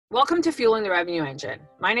Welcome to Fueling the Revenue Engine.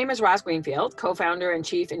 My name is Roz Greenfield, co-founder and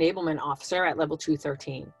chief enablement officer at Level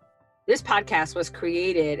 213. This podcast was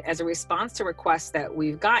created as a response to requests that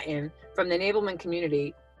we've gotten from the enablement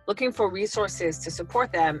community looking for resources to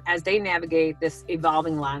support them as they navigate this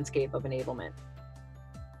evolving landscape of enablement.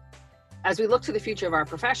 As we look to the future of our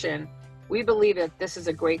profession, we believe that this is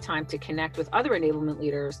a great time to connect with other enablement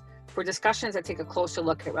leaders for discussions that take a closer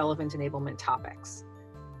look at relevant enablement topics.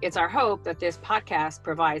 It's our hope that this podcast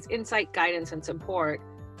provides insight, guidance, and support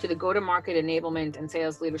to the go-to-market enablement and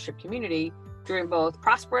sales leadership community during both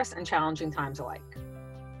prosperous and challenging times alike.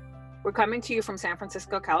 We're coming to you from San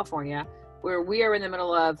Francisco, California, where we are in the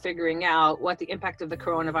middle of figuring out what the impact of the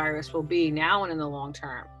coronavirus will be now and in the long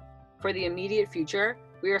term. For the immediate future,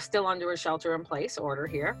 we are still under a shelter-in-place order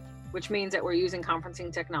here, which means that we're using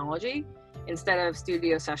conferencing technology instead of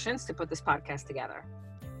studio sessions to put this podcast together.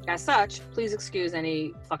 As such, please excuse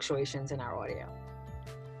any fluctuations in our audio.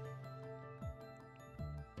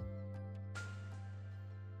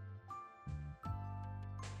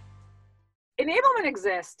 Enablement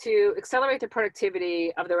exists to accelerate the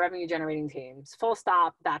productivity of the revenue generating teams. Full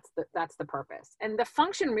stop, that's the purpose. And the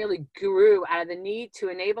function really grew out of the need to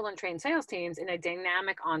enable and train sales teams in a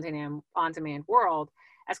dynamic on-demand world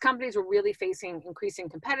as companies were really facing increasing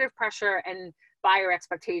competitive pressure and buyer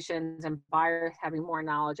expectations and buyers having more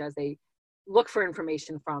knowledge as they look for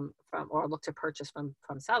information from or look to purchase from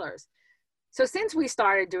sellers. So since we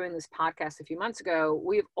started doing this podcast a few months ago,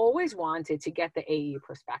 we've always wanted to get the AE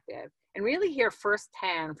perspective and really hear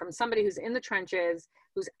firsthand from somebody who's in the trenches,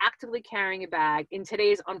 who's actively carrying a bag in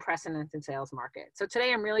today's unprecedented sales market. So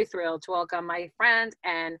today I'm really thrilled to welcome my friend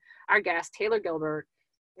and our guest, Taylor Gilbert,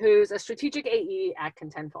 who's a strategic AE at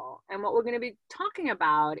Contentful. And what we're going to be talking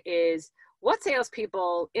about is what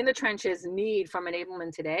salespeople in the trenches need from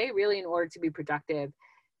enablement today, really in order to be productive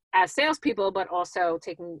as salespeople, but also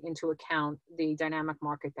taking into account the dynamic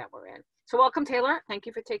market that we're in. So welcome, Taylor. Thank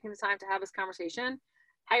you for taking the time to have this conversation.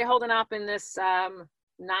 How are you holding up in this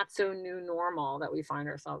not so new normal that we find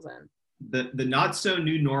ourselves in? The not so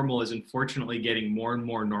new normal is unfortunately getting more and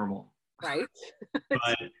more normal. Right.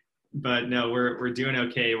 but no, we're doing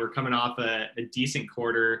okay. We're coming off a decent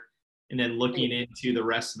quarter and then looking into the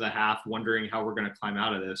rest of the half, wondering how we're going to climb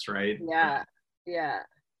out of this, right? Yeah.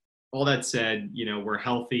 All that said, we're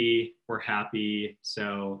healthy, we're happy.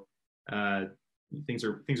 So things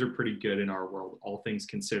are pretty good in our world, all things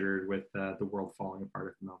considered, with the world falling apart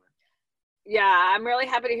at the moment. Yeah, I'm really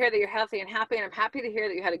happy to hear that you're healthy and happy, and I'm happy to hear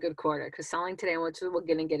that you had a good quarter, because selling today, which we're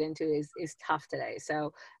going to get into, is tough today.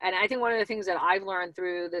 So, and I think one of the things that I've learned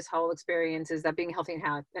through this whole experience is that being healthy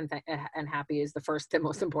and happy is the first and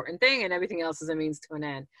most important thing, and everything else is a means to an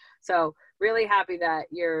end. So, really happy that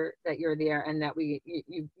you're there, and that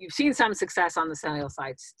you've seen some success on the sales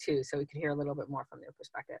sides too, so we could hear a little bit more from your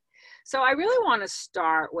perspective. So, I really want to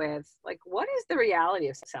start with, what is the reality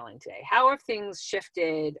of selling today? How have things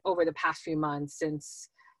shifted over the past few months since,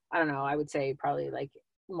 I don't know, I would say probably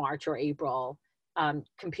March or April,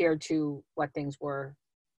 compared to what things were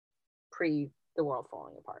pre the world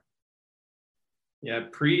falling apart? Yeah,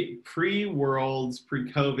 pre-worlds,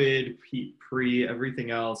 pre-COVID, pre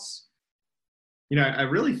everything else. I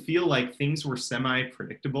really feel like things were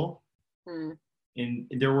semi-predictable, and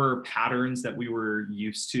there were patterns that we were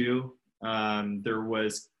used to. There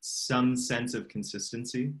was some sense of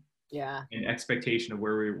consistency, and expectation of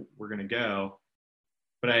where we were going to go.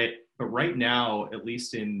 But right now, at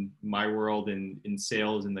least in my world and in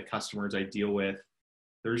sales and the customers I deal with,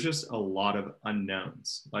 there's just a lot of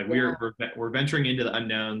unknowns. We're venturing into the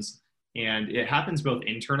unknowns, and it happens both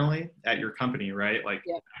internally at your company, right? At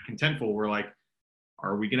Contentful, we're like,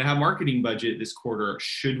 are we going to have marketing budget this quarter?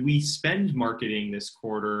 Should we spend marketing this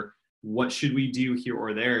quarter? What should we do here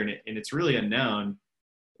or there? And it's really unknown.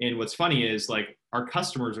 And what's funny is our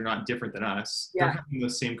customers are not different than us. Yeah. They're having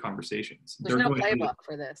those same conversations. There's no playbook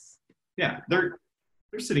for this. Yeah. They're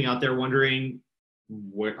sitting out there wondering,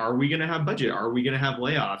 are we going to have budget? Are we going to have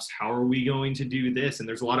layoffs? How are we going to do this? And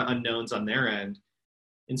there's a lot of unknowns on their end.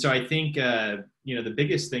 And so I think, the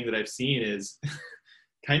biggest thing that I've seen is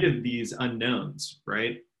kind of these unknowns,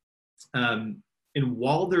 right? And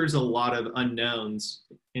while there's a lot of unknowns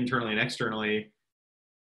internally and externally,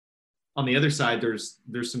 on the other side, there's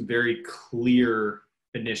some very clear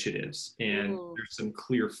initiatives, and there's some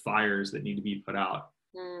clear fires that need to be put out.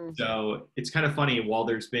 So it's kind of funny, while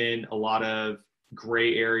there's been a lot of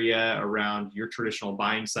gray area around your traditional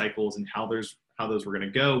buying cycles and how those were going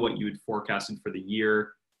to go, what you had forecasted for the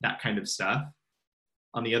year, that kind of stuff.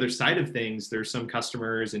 On the other side of things, there's some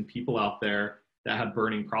customers and people out there that have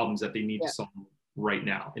burning problems that they need to solve right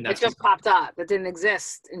now. And It that's just popped up. It didn't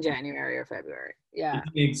exist in January or February. Yeah. It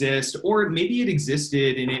didn't exist, or maybe it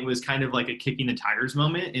existed and it was kind of like a kicking the tires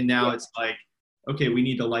moment. And now it's like, okay, we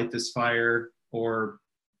need to light this fire or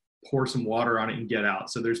pour some water on it and get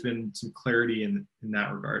out. So there's been some clarity in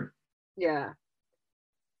that regard. Yeah.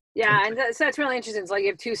 Yeah, and that's really interesting. It's like you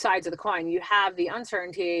have two sides of the coin. You have the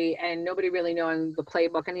uncertainty and nobody really knowing the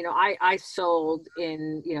playbook. And, I sold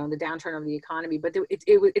in, the downturn of the economy, but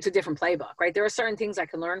it's a different playbook, right? There are certain things I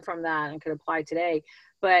can learn from that and could apply today,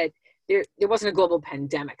 but there wasn't a global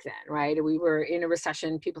pandemic then, right? We were in a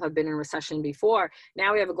recession. People have been in recession before.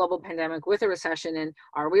 Now we have a global pandemic with a recession. And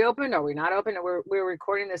are we open? Are we not open? And we're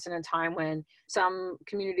recording this in a time when some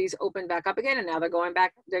communities open back up again, and now they're going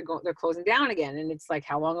back. They're closing down again. And it's like,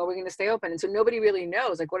 how long are we going to stay open? And so nobody really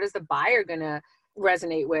knows. Like, what is the buyer going to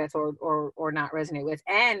resonate with or not resonate with?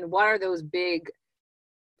 And what are those big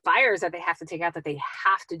fires that they have to take out that they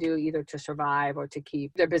have to do either to survive or to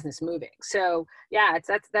keep their business moving? So yeah,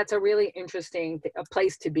 that's a really interesting a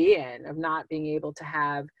place to be in, of not being able to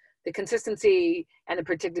have the consistency and the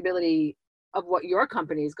predictability of what your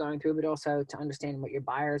company is going through, but also to understand what your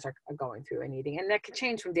buyers are going through and needing. And that can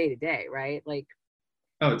change from day to day, right? Like,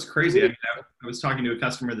 oh, it's crazy. I was talking to a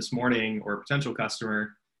customer this morning, or a potential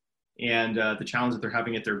customer, and the challenge that they're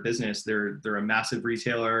having at their business, they're a massive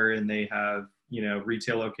retailer, and they have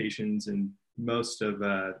retail locations in most of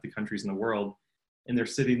the countries in the world. And they're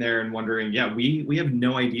sitting there and wondering, we have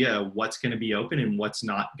no idea what's going to be open and what's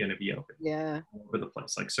not going to be open. Yeah. All over the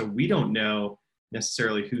place. Like, so we don't know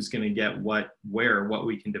necessarily who's going to get what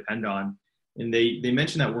we can depend on. And they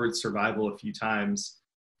mentioned that word survival a few times.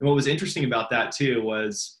 And what was interesting about that too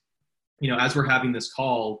was, as we're having this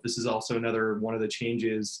call, this is also another one of the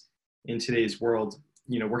changes in today's world.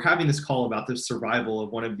 We're having this call about the survival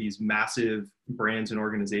of one of these massive brands and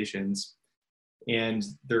organizations. And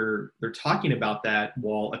they're talking about that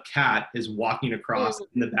while a cat is walking across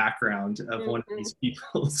in the background of one of these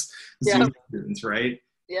people's Zoom students, right?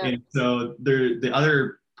 Yeah. And so the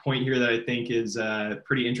other point here that I think is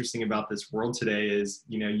pretty interesting about this world today is,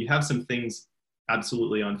 you have some things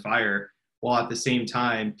absolutely on fire, while at the same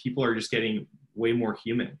time, people are just getting way more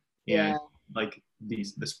human. And like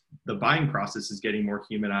the buying process is getting more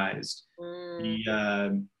humanized.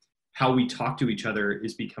 How we talk to each other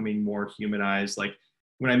is becoming more humanized. Like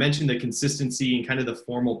when I mentioned the consistency and kind of the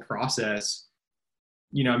formal process,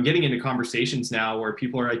 I'm getting into conversations now where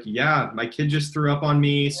people are like, my kid just threw up on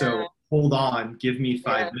me. So hold on, give me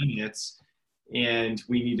 5 minutes and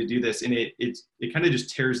we need to do this. And it kind of just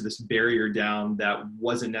tears this barrier down that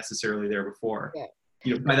wasn't necessarily there before.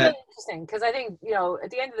 Yeah. By that, interesting, because I think, at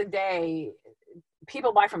the end of the day,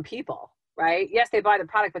 people buy from people. Right? Yes, they buy the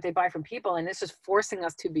product, but they buy from people, and it's just forcing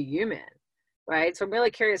us to be human, right? So I'm really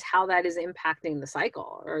curious how that is impacting the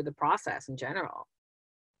cycle or the process in general.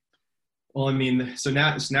 Well, I mean, so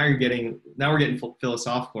now we're getting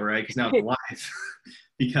philosophical, right? Because now it's live.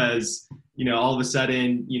 Because all of a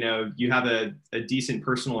sudden, you have a decent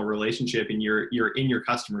personal relationship, and you're in your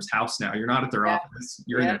customer's house now. You're not at their office.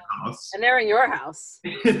 You're in their house, and they're in your house.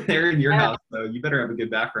 They're in your house, so you better have a good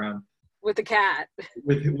background. With the cat.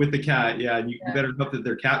 With the cat, and you better hope that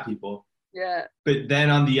they're cat people. Yeah. But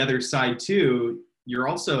then on the other side too, you're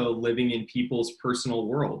also living in people's personal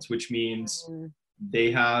worlds, which means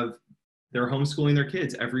they're homeschooling their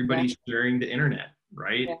kids. Everybody's sharing the internet,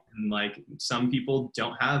 right? Yeah. And like some people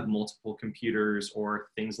don't have multiple computers or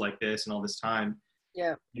things like this and all this time.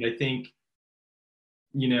 Yeah. And I think,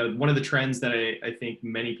 one of the trends that I think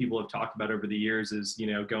many people have talked about over the years is,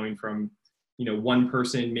 going from one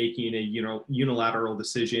person making a unilateral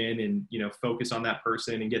decision and focus on that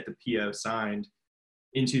person and get the PO signed,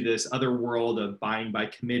 into this other world of buying by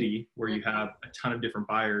committee, where you have a ton of different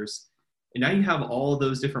buyers, and now you have all of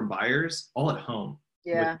those different buyers all at home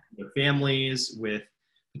with their families, with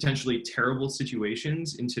potentially terrible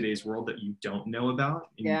situations in today's world that you don't know about,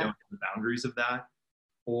 and you don't have the boundaries of that,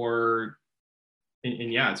 and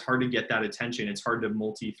it's hard to get that attention. It's hard to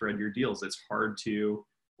multi-thread your deals. It's hard to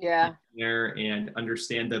there and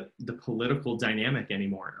understand the political dynamic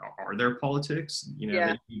anymore. Are there politics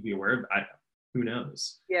that you be aware of? Who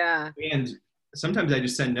knows? And sometimes I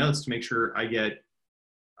just send notes to make sure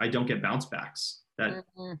I don't get bounce backs that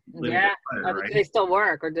fire, right? They still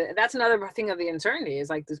work, or that's another thing of the uncertainty, is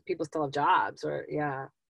like, does people still have jobs, or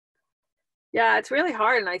it's really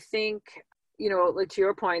hard. And I think like to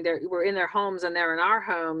your point, we're in their homes and they're in our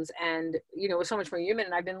homes, and we're so much more human.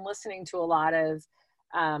 And I've been listening to a lot of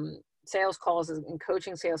sales calls and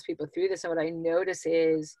coaching salespeople through this. And what I notice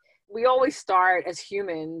is we always start as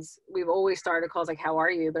humans. We've always started calls like, how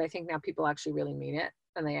are you? But I think now people actually really mean it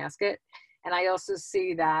when they ask it. And I also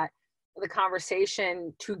see that the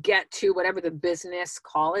conversation to get to whatever the business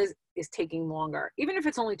call is taking longer, even if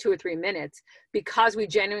it's only 2 or 3 minutes, because we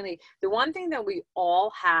genuinely, the one thing that we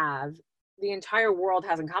all have, the entire world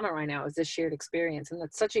has in common right now, is this shared experience. And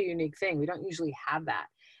that's such a unique thing. We don't usually have that.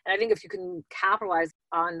 And I think if you can capitalize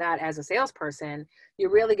on that as a salesperson, you're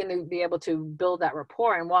really going to be able to build that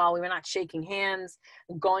rapport. And while we were not shaking hands,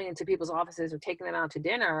 going into people's offices or taking them out to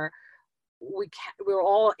dinner, we're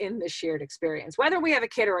all in this shared experience. Whether we have a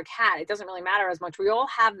kid or a cat, it doesn't really matter as much. We all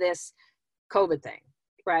have this COVID thing,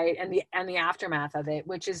 right? And the aftermath of it,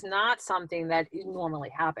 which is not something that normally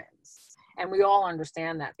happens. And we all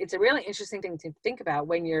understand that. It's a really interesting thing to think about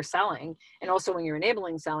when you're selling, and also when you're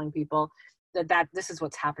enabling selling people, that this is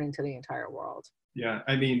what's happening to the entire world. Yeah,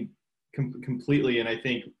 I mean, completely. And I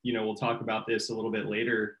think, we'll talk about this a little bit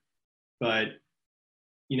later, but,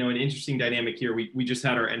 an interesting dynamic here. We just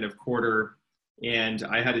had our end of quarter, and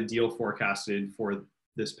I had a deal forecasted for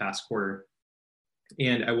this past quarter,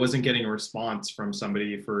 and I wasn't getting a response from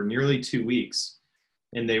somebody for nearly 2 weeks,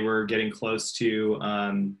 and they were getting close to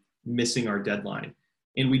missing our deadline.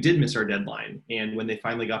 And we did miss our deadline. And when they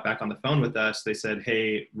finally got back on the phone with us, they said,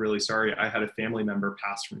 "Hey, really sorry, I had a family member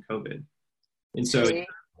pass from COVID." And so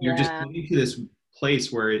you're just getting to this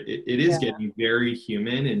place where it is getting very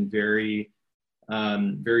human and very,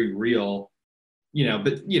 very real,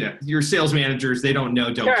 but your sales managers, they don't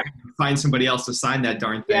know, don't find somebody else to sign that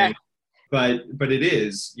darn thing. Yeah. But it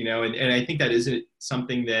is, and I think that isn't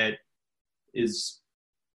something that is,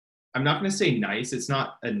 I'm not going to say nice. It's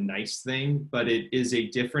not a nice thing, but it is a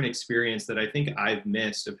different experience that I think I've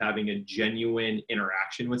missed, of having a genuine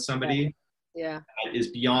interaction with somebody. Yeah. That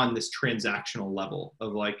is beyond this transactional level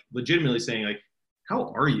of like legitimately saying like,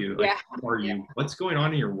 "How are you? Like, how are you? What's going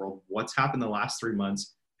on in your world? What's happened the last 3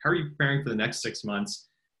 months? How are you preparing for the next 6 months?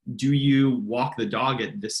 Do you walk the dog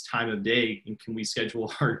at this time of day? And can we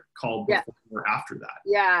schedule our call before or after that?"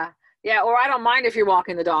 Yeah. Yeah, or I don't mind if you're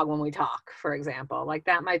walking the dog when we talk, for example. Like,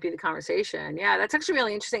 that might be the conversation. Yeah, that's actually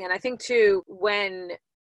really interesting. And I think too,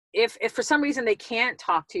 if for some reason they can't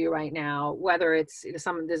talk to you right now, whether it's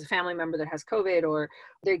there's a family member that has COVID, or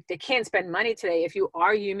they can't spend money today, if you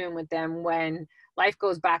are human with them when life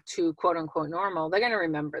goes back to quote unquote normal, they're going to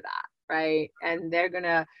remember that, right? And you're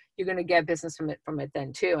going to get business from it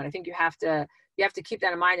then too. And I think you have to keep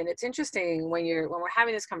that in mind. And it's interesting when we're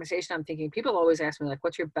having this conversation, I'm thinking, people always ask me like,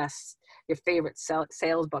 what's your favorite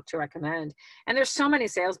sales book to recommend? And there's so many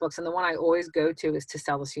sales books. And the one I always go to is To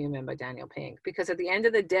Sell is Human by Daniel Pink, because at the end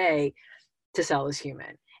of the day, to sell is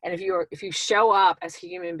human. And if you show up as a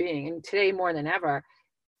human being, and today more than ever,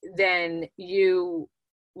 then you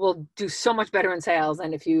will do so much better in sales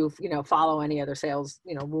than if you follow any other sales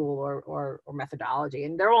rule or methodology.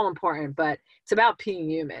 And they're all important, but it's about being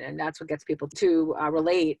human, and that's what gets people to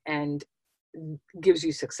relate and gives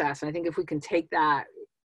you success. And I think if we can take that,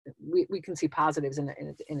 we can see positives in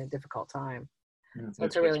a difficult time. Yeah, so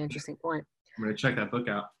that's a really interesting point. I'm going to check that book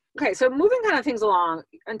out. Okay, so moving kind of things along,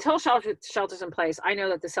 until shelter's in place, I know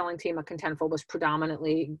that the selling team at Contentful was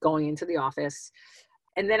predominantly going into the office.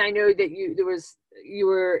 And then I know that you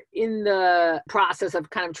were in the process of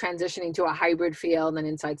kind of transitioning to a hybrid field and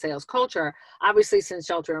inside sales culture. Obviously, since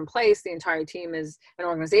shelter in place, the entire team is an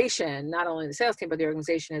organization, not only the sales team, but the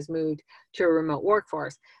organization has moved to a remote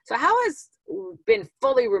workforce. So how has being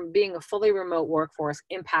a fully remote workforce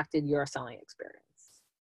impacted your selling experience?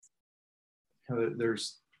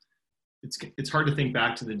 It's hard to think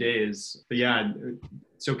back to the days, but yeah.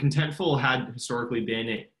 So Contentful had historically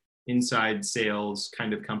been inside sales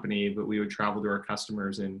kind of company, but we would travel to our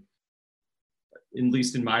customers, and at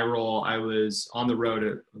least in my role, I was on the road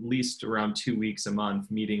at least around 2 weeks a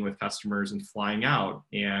month, meeting with customers and flying out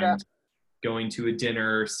and going to a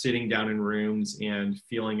dinner, sitting down in rooms and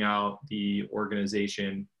feeling out the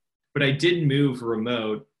organization. But I did move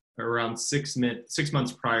remote around 6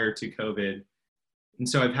 months prior to COVID. And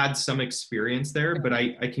so I've had some experience there, but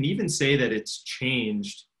I can even say that it's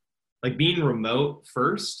changed. Like, being remote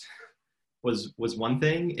first was one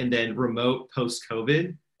thing, and then remote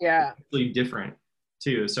post-COVID, really different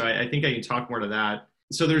too. So I think I can talk more to that.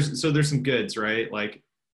 So there's some goods, right? Like,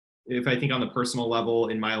 if I think on the personal level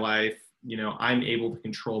in my life, I'm able to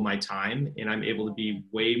control my time, and I'm able to be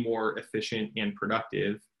way more efficient and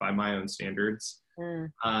productive by my own standards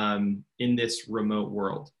in this remote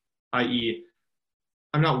world, i.e.,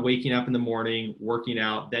 I'm not waking up in the morning, working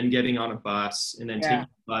out, then getting on a bus, and then taking the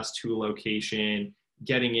bus to a location,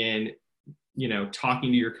 getting in,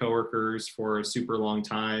 talking to your coworkers for a super long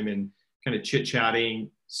time and kind of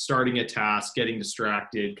chit-chatting, starting a task, getting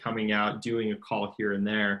distracted, coming out, doing a call here and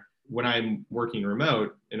there. When I'm working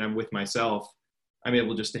remote and I'm with myself, I'm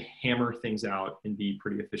able just to hammer things out and be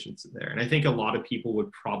pretty efficient there. And I think a lot of people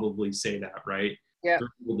would probably say that, right? Yeah. They're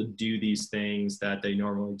able to do these things that they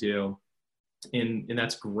normally do. And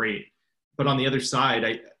that's great. But on the other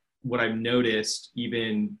side, what I've noticed,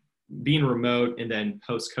 even being remote and then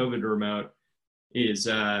post-COVID remote, is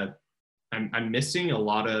I'm missing a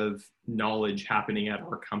lot of knowledge happening at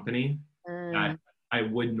our company that I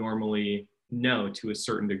would normally know to a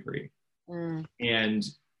certain degree. And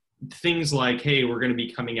things like, hey, we're going to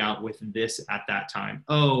be coming out with this at that time.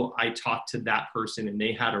 Oh, I talked to that person and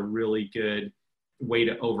they had a really good way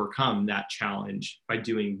to overcome that challenge by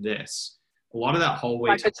doing this. A lot of that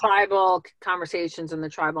hallway like the tribal conversations and the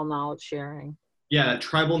tribal knowledge sharing. Yeah, that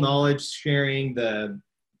tribal knowledge sharing, the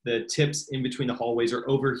tips in between the hallways, or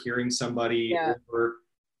overhearing somebody,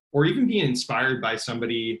 or even being inspired by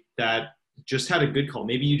somebody that just had a good call.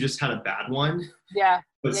 Maybe you just had a bad one. Yeah.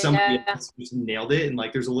 But somebody else just nailed it, and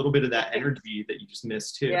like there's a little bit of that energy that you just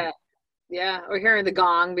missed too. Yeah. Or hearing the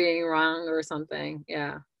gong being rung or something.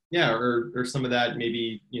 Yeah, or some of that,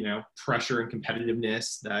 maybe, pressure and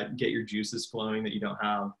competitiveness that get your juices flowing that you don't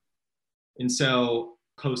have. And so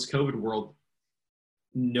post-COVID world,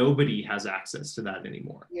 nobody has access to that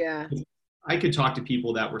anymore. Yeah. I could talk to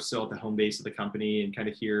people that were still at the home base of the company and kind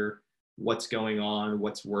of hear what's going on,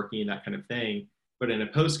 what's working, that kind of thing. But in a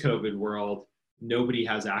post-COVID world, nobody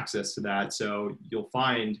has access to that. So you'll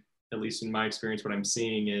find, at least in my experience, what I'm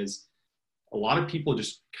seeing is a lot of people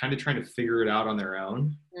just kind of trying to figure it out on their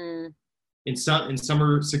own. And some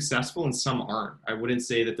are successful and some aren't. I wouldn't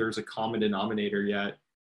say that there's a common denominator yet.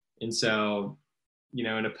 And so, in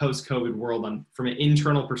a post-COVID world, from an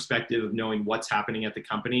internal perspective of knowing what's happening at the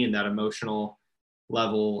company and that emotional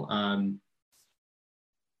level,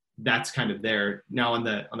 that's kind of there. Now on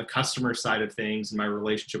the customer side of things and my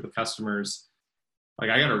relationship with customers, like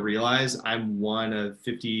I got to realize I'm one of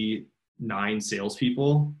 59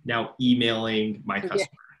 salespeople now emailing my customer,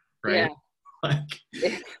 right?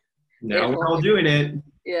 Now we're all doing it.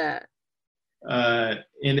 Yeah.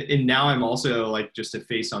 And now I'm also like just a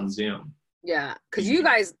face on Zoom. Yeah. Cause you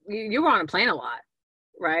guys, you were on a plane a lot,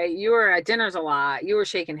 right? You were at dinners a lot. You were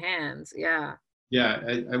shaking hands. Yeah. Yeah.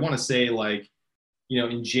 I want to say like,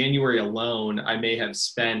 in January alone, I may have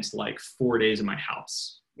spent like 4 days in my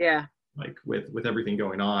house. Yeah. Like with everything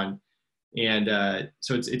going on. And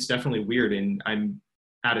so it's definitely weird. And I'm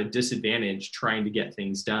at a disadvantage trying to get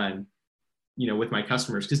things done, with my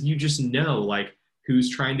customers, because you just know like who's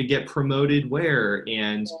trying to get promoted where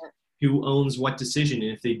and who owns what decision.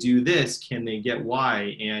 And if they do this, can they get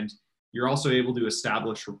Y? And you're also able to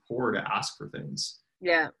establish rapport to ask for things.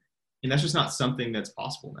 Yeah. And that's just not something that's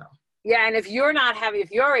possible now. Yeah, and if your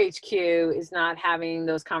HQ is not having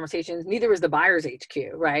those conversations, neither is the buyer's HQ,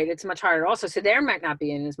 right? It's much harder also. So there might not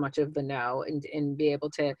be in as much of the know and be able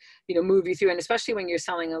to, move you through. And especially when you're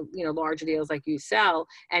selling, larger deals like you sell.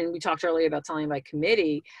 And we talked earlier about selling by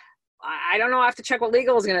committee. I don't know, I have to check what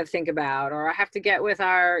legal is going to think about, or I have to get with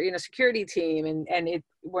our, security team and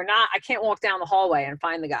I can't walk down the hallway and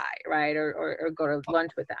find the guy, right? Or go to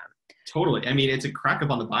lunch with them. Totally. I mean, it's a crack up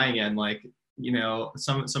on the buying end. Like,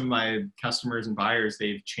 some of my customers and buyers,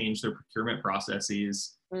 they've changed their procurement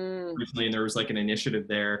processes recently, and there was like an initiative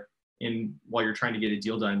there. And while you're trying to get a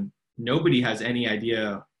deal done, nobody has any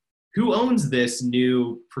idea who owns this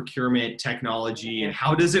new procurement technology and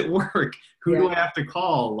how does it work? Who do I have to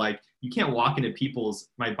call? Like, you can't walk into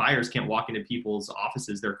my buyers can't walk into people's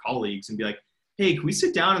offices, their colleagues, and be like, hey, can we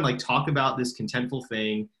sit down and like talk about this contentful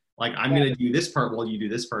thing? Like, I'm going to do this part while you do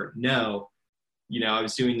this part. No. I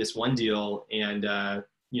was doing this one deal and,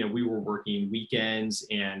 we were working weekends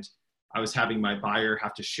and I was having my buyer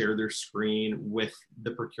have to share their screen with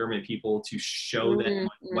the procurement people to show them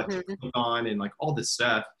what to click on and like all this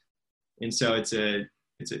stuff. And so it's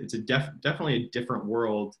definitely a different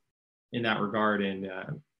world in that regard. And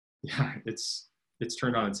it's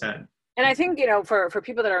turned on its head. And I think, for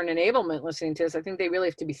people that are in enablement listening to this, I think they really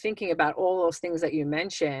have to be thinking about all those things that you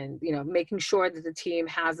mentioned, making sure that the team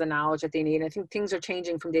has the knowledge that they need. And I think things are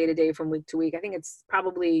changing from day to day, from week to week. I think it's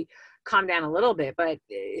probably calmed down a little bit, but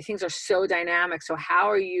things are so dynamic. So how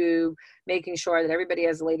are you making sure that everybody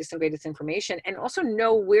has the latest and greatest information and also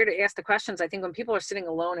know where to ask the questions? I think when people are sitting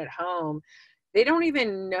alone at home, they don't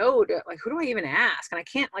even know who do I even ask? And I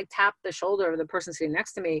can't like tap the shoulder of the person sitting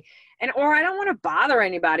next to me, or I don't want to bother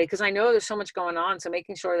anybody because I know there's so much going on. So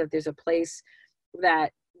making sure that there's a place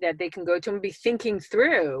that they can go to and be thinking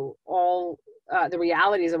through all the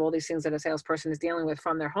realities of all these things that a salesperson is dealing with,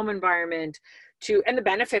 from their home environment and the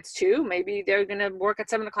benefits too. Maybe they're going to work at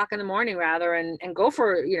 7:00 in the morning rather and go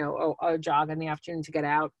for, a jog in the afternoon to get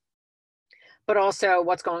out. but also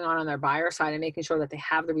what's going on their buyer side and making sure that they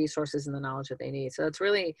have the resources and the knowledge that they need. So it's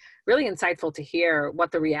really, really insightful to hear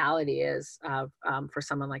what the reality is of, for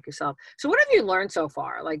someone like yourself. So what have you learned so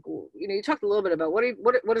far? Like, you talked a little bit about what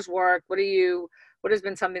has worked? What has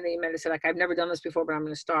been something that you might have said, like, I've never done this before, but I'm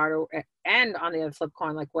going to start, and on the other flip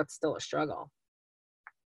coin, like, what's still a struggle?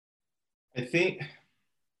 I think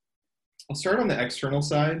I'll start on the external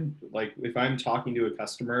side. Like if I'm talking to a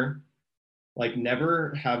customer, like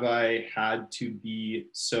never have I had to be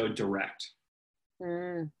so direct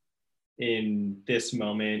in this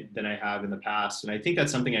moment than I have in the past. And I think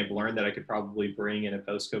that's something I've learned that I could probably bring in a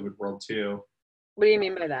post-COVID world too. What do you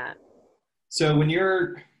mean by that? So when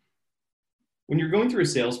you're going through a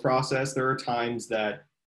sales process, there are times that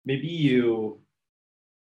maybe you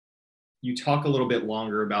talk a little bit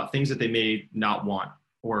longer about things that they may not want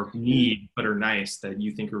or need, but are nice, that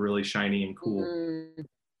you think are really shiny and cool.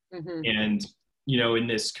 Mm-hmm. And, in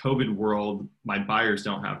this COVID world, my buyers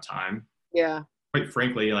don't have time. Yeah. Quite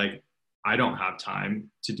frankly, like I don't have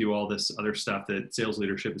time to do all this other stuff that sales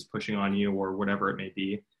leadership is pushing on you or whatever it may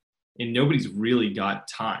be. And nobody's really got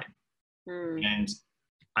time. And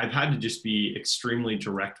I've had to just be extremely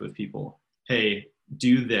direct with people. Hey,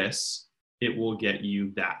 do this. It will get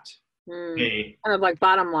you that. Hey, kind of like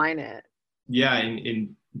bottom line it. Yeah.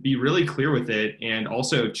 And be really clear with it, and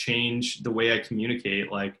also change the way I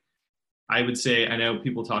communicate. Like I would say, I know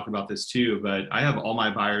people talk about this too, but I have all my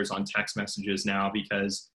buyers on text messages now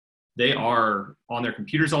because they are on their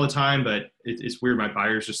computers all the time. But it's weird. My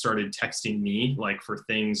buyers just started texting me like for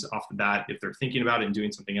things off the bat if they're thinking about it and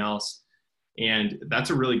doing something else. And that's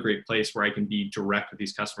a really great place where I can be direct with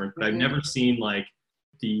these customers. But I've never seen like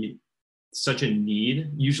such a need.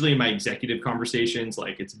 Usually in my executive conversations,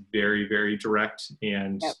 like it's very, very direct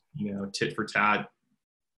and, tit for tat,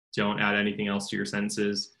 don't add anything else to your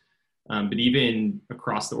sentences. But even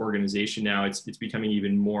across the organization now, it's becoming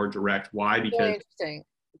even more direct. Why? Because really interesting.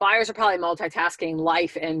 Buyers are probably multitasking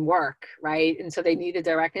life and work, right? And so they need the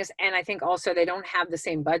directness. And I think also they don't have the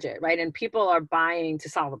same budget, right? And people are buying to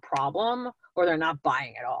solve a problem, or they're not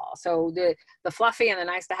buying at all. So the fluffy and the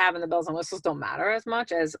nice to have and the bells and whistles don't matter as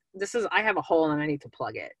much as I have a hole and I need to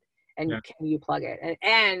plug it. And can you plug it?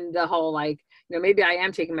 And the whole, like, maybe I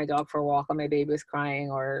am taking my dog for a walk, or my baby is crying,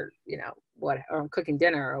 or, or I'm cooking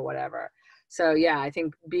dinner or whatever. So yeah, I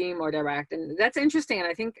think being more direct, and that's interesting. And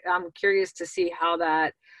I think I'm curious to see how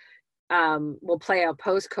that will play out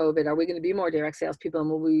post-COVID. Are we going to be more direct salespeople, and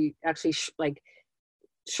will we actually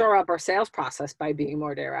shore up our sales process by being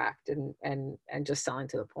more direct and just selling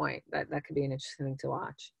to the point? That could be an interesting thing to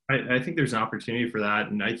watch. I think there's an opportunity for that.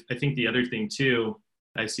 And I think the other thing too,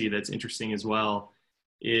 I see that's interesting as well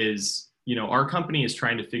is, our company is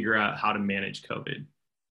trying to figure out how to manage COVID.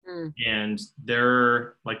 And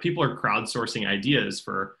people are crowdsourcing ideas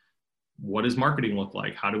for what does marketing look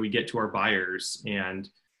like? How do we get to our buyers? And,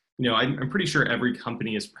 I'm pretty sure every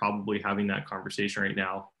company is probably having that conversation right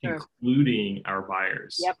now, including our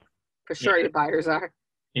buyers. Yep, for sure. Your buyers are.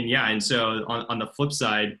 And so on the flip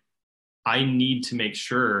side, I need to make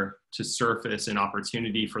sure to surface an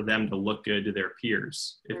opportunity for them to look good to their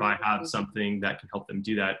peers if I have something that can help them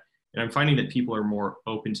do that. And I'm finding that people are more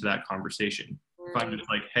open to that conversation. If I'm just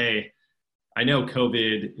like, hey, I know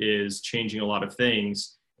COVID is changing a lot of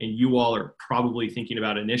things, and you all are probably thinking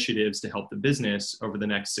about initiatives to help the business over the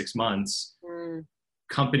next 6 months.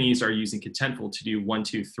 Companies are using Contentful to do 1,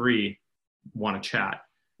 2, 3, want to chat.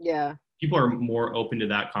 Yeah. People are more open to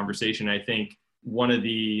that conversation. I think one of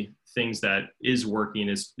the things that is working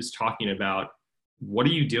is talking about, what are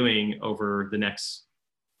you doing over the next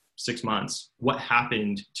 6 months? What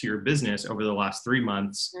happened to your business over the last 3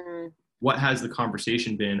 months? What has the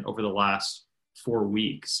conversation been over the last 4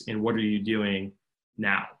 weeks? And what are you doing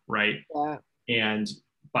now, right? Yeah. And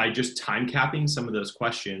by just time capping some of those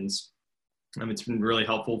questions, it's been really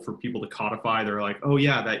helpful for people to codify. They're like, oh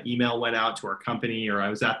yeah, that email went out to our company, or I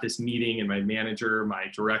was at this meeting and my manager, my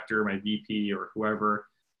director, my VP, or whoever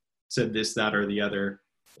said this, that, or the other.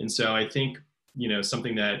 And so I think,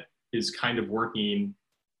 something that is kind of working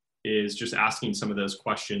is just asking some of those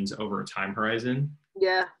questions over a time horizon.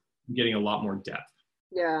 Yeah. Getting a lot more depth.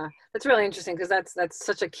 Yeah, that's really interesting, because that's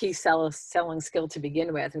such a key selling skill to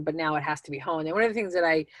begin with, but now it has to be honed. And one of the things that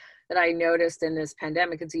I noticed in this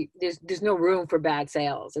pandemic is there's no room for bad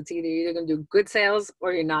sales. It's you're going to do good sales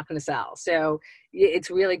or you're not going to sell. So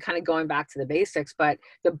it's really kind of going back to the basics, but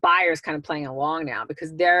the buyer's kind of playing along now,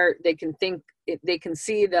 because they can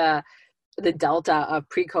see the the delta of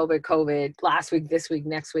pre-COVID, COVID, last week, this week,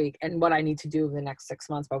 next week, and what I need to do in the next 6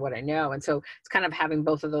 months by what I know. And so it's kind of having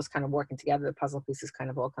both of those kind of working together, the puzzle pieces kind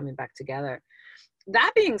of all coming back together.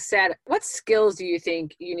 That being said, what skills do you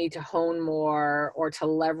think you need to hone more or to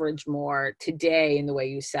leverage more today in the way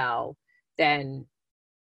you sell than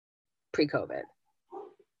pre-COVID?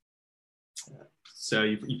 So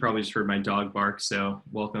you probably just heard my dog bark. So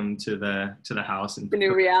welcome to the house and The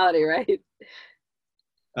new reality, right?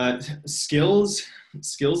 Skills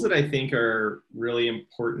that I think are really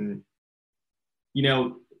important. You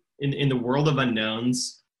know, in the world of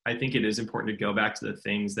unknowns, I think it is important to go back to the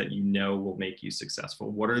things that you know will make you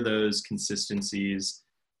successful. What are those consistencies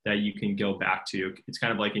that you can go back to? It's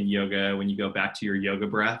kind of like in yoga, when you go back to your yoga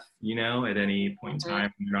breath, you know, at any point in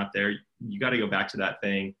time, when you're not there, you got to go back to that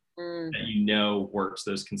thing that you know works,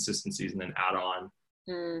 those consistencies, and then add on.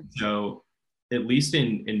 So at least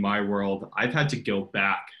in my world, I've had to go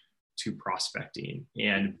back to prospecting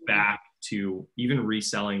and back to even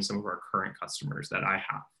reselling some of our current customers that I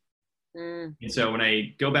have. And so when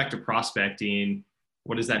I go back to prospecting,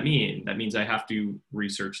 what does that mean? That means I have to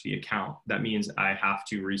research the account. That means I have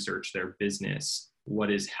to research their business,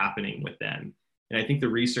 what is happening with them. And I think the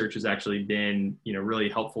research has actually been, you know, really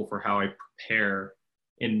helpful for how I prepare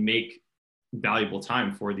and make valuable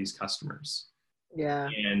time for these customers. Yeah.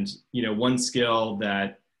 And, you know, one skill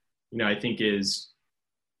that, you know, I think is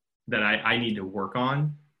that I need to work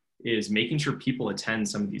on is making sure people attend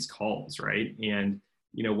some of these calls, right? And,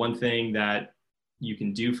 you know, one thing that you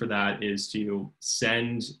can do for that is to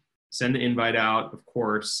send the invite out, of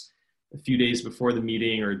course, a few days before the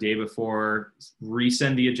meeting or a day before,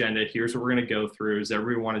 resend the agenda. Here's what we're going to go through. Does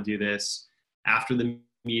everybody want to do this? After the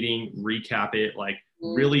meeting, recap it, like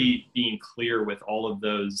really being clear with all of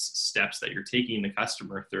those steps that you're taking the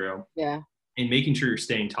customer through. Yeah. And making sure you're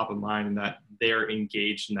staying top of mind and that they're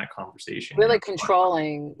engaged in that conversation. Really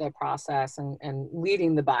controlling the process and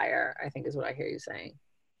leading the buyer, I think is what I hear you saying.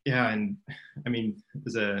 Yeah. And I mean,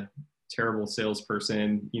 as a terrible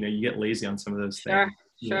salesperson, you know, you get lazy on some of those things.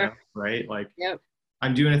 Sure. Know, right? Like, yep.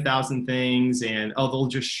 I'm doing 1,000 things and, they'll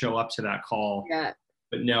just show up to that call. Yeah.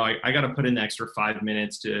 But no, I got to put in the extra 5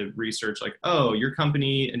 minutes to research, like, your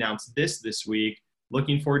company announced this week.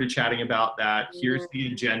 Looking forward to chatting about that. Here's the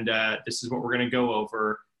agenda. This is what we're going to go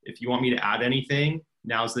over. If you want me to add anything,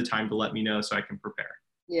 now's the time to let me know so I can prepare.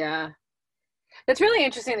 Yeah. It's really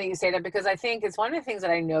interesting that you say that, because I think it's one of the things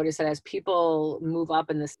that I notice that as people move up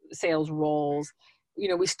in the sales roles, you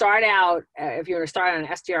know, we start out, if you're going to start on an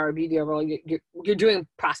SDR or BDR role, you're doing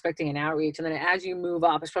prospecting and outreach. And then as you move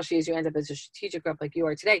up, especially as you end up as a strategic rep like you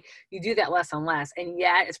are today, you do that less and less. And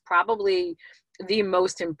yet it's probably the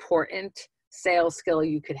most important sales skill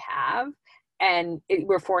you could have. And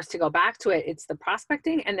we're forced to go back to it. It's the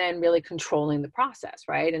prospecting and then really controlling the process,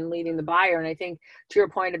 right? And leading the buyer. And I think to your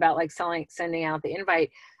point about like sending out the invite,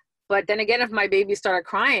 but then again, if my baby started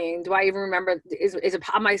crying, do I even remember,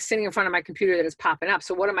 am I sitting in front of my computer that is popping up?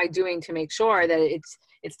 So what am I doing to make sure that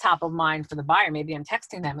it's top of mind for the buyer? Maybe I'm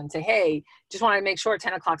texting them and say, hey, just want to make sure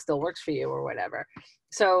 10 o'clock still works for you or whatever.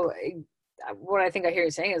 So what I think I hear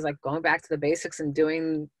you saying is like going back to the basics and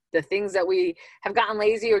doing the things that we have gotten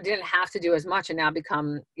lazy or didn't have to do as much and now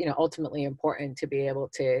become, you know, ultimately important to be able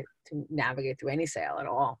to navigate through any sale at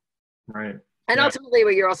all. Right. And ultimately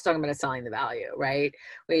what you're also talking about is selling the value, right?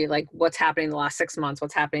 Where you're like, what's happening in the last 6 months?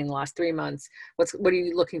 What's happening in the last 3 months? What are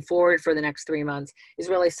you looking forward for the next 3 months is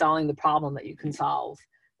really selling the problem that you can solve,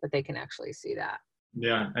 that they can actually see that.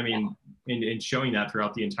 Yeah. I mean, and showing that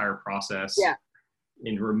throughout the entire process. Yeah.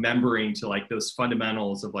 And remembering to like those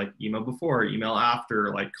fundamentals of like email before, email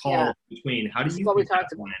after, like call between. How do you what we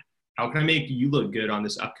talked about? How can I make you look good on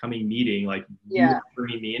this upcoming meeting? Like you are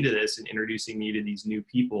bringing me into this and introducing me to these new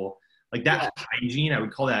people. Like that hygiene, I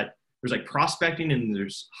would call that. There's like prospecting and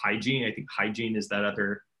there's hygiene. I think hygiene is that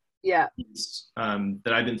other piece,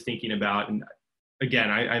 that I've been thinking about. And again,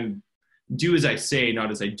 I'm do as I say, not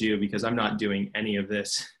as I do, because I'm not doing any of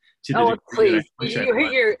this. Please.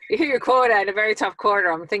 You hit your quota at a very tough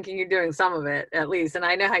quarter. I'm thinking you're doing some of it at least, and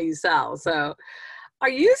I know how you sell. So are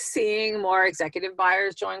you seeing more executive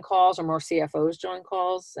buyers join calls or more CFOs join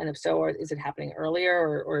calls? And if so, or is it happening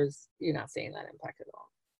earlier or is you not seeing that impact at all?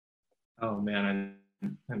 Oh man,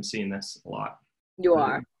 I'm seeing this a lot. You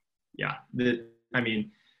are? Yeah.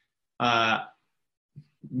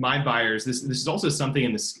 My buyers, this is also something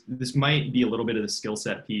in this might be a little bit of the skill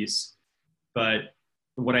set piece, but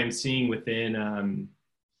what I'm seeing within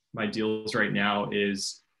my deals right now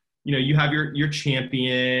is, you know, you have your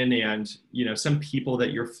champion and, you know, some people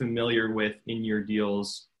that you're familiar with in your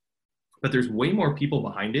deals, but there's way more people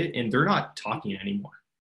behind it and they're not talking anymore.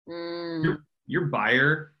 your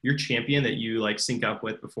buyer, your champion that you like sync up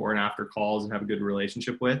with before and after calls and have a good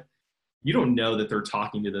relationship with, you don't know that they're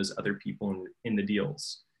talking to those other people in the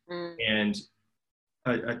deals. And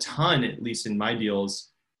a ton, at least in my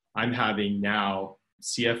deals, I'm having now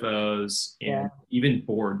CFOs and even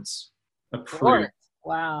boards approve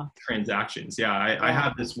transactions. Yeah, I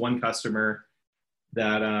have this one customer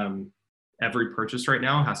that every purchase right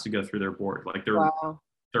now has to go through their board. Like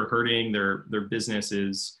they're hurting, their business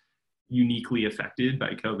is uniquely affected by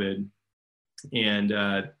COVID, and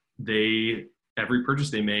every purchase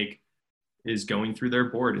they make is going through their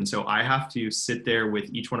board. And so I have to sit there with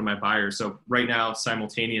each one of my buyers. So right now,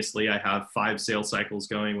 simultaneously, I have 5 sales cycles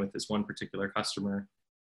going with this one particular customer.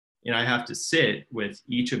 And I have to sit with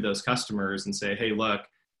each of those customers and say, hey, look,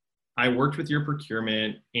 I worked with your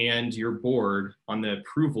procurement and your board on the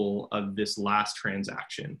approval of this last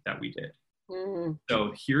transaction that we did.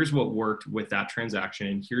 So here's what worked with that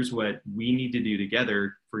transaction. Here's what we need to do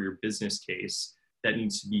together for your business case that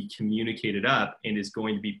needs to be communicated up and is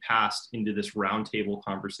going to be passed into this roundtable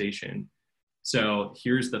conversation. So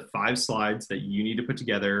here's the 5 slides that you need to put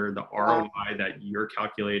together, the ROI that you're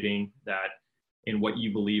calculating, that and what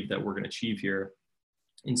you believe that we're going to achieve here.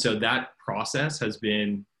 And so that process has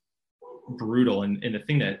been brutal. And the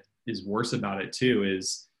thing that is worse about it too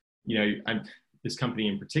is, this company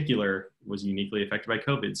in particular was uniquely affected by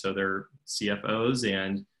COVID. So their CFOs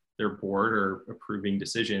and their board are approving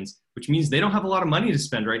decisions, which means they don't have a lot of money to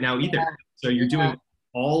spend right now either. So you're doing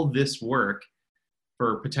all this work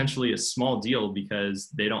for potentially a small deal because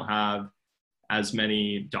they don't have as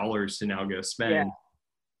many dollars to now go spend.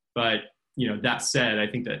 But that said, I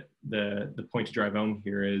think that the point to drive home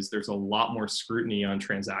here is there's a lot more scrutiny on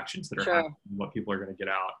transactions that are happening and what people are going to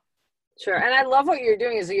get out. Sure. And I love what you're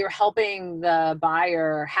doing is that you're helping the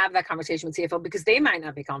buyer have that conversation with CFO because they might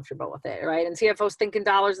not be comfortable with it, right? And CFOs think in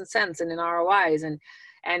dollars and cents and in ROIs and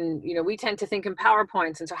we tend to think in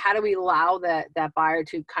PowerPoints. And so how do we allow that buyer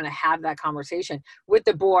to kind of have that conversation with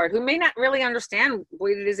the board who may not really understand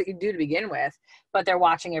what it is that you do to begin with, but they're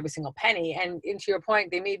watching every single penny. And to your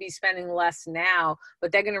point, they may be spending less now,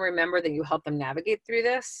 but they're going to remember that you help them navigate through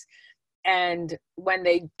this. And when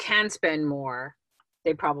they can spend more,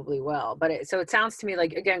 they probably will. But so it sounds to me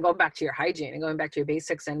like, again, going back to your hygiene and going back to your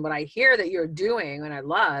basics. And what I hear that you're doing and I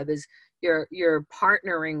love is you're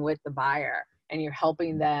partnering with the buyer and you're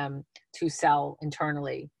helping them to sell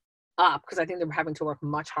internally up, because I think they're having to work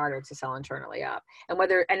much harder to sell internally up. And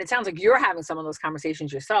it sounds like you're having some of those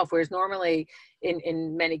conversations yourself, whereas normally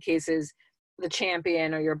in many cases, the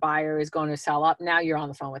champion or your buyer is going to sell up. Now you're on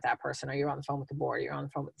the phone with that person, or you're on the phone with the board, or you're on the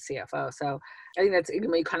phone with the CFO. So I think that's,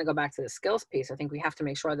 when you kind of go back to the skills piece, I think we have to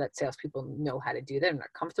make sure that salespeople know how to do that and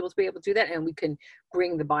are comfortable to be able to do that. And we can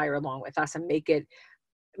bring the buyer along with us and make it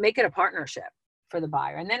a partnership for the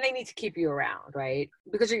buyer. And then they need to keep you around, right?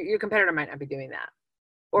 Because your competitor might not be doing that.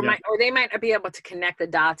 Or they might not be able to connect the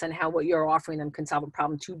dots on how what you're offering them can solve a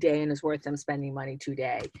problem today and is worth them spending money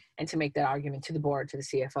today, and to make that argument to the board, to the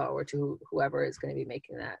CFO, or to whoever is going to be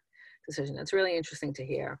making that decision. That's really interesting to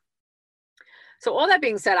hear. So all that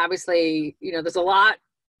being said, obviously, there's a lot.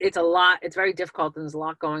 It's very difficult, and there's a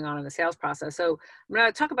lot going on in the sales process. So I'm going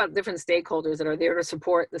to talk about different stakeholders that are there to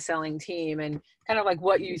support the selling team and kind of like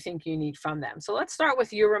what you think you need from them. So let's start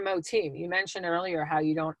with your remote team. You mentioned earlier how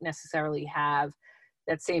you don't necessarily have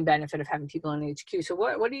that same benefit of having people on HQ. So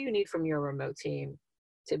what do you need from your remote team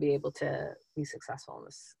to be able to be successful in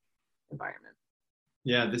this environment?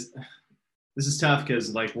 Yeah, this is tough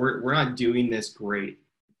because we're not doing this great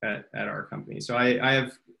at our company. So I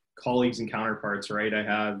have colleagues and counterparts, right? I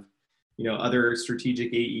have, other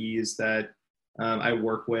strategic AEs that I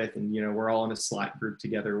work with, and, we're all in a Slack group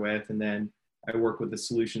together with, and then I work with a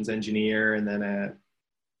solutions engineer and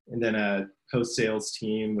then a post-sales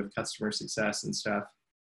team with customer success and stuff.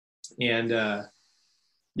 And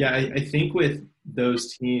I think with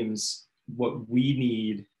those teams, what we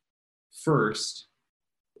need first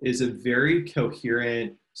is a very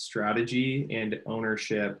coherent strategy and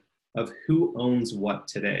ownership of who owns what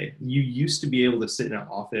today. You used to be able to sit in an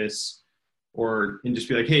office and just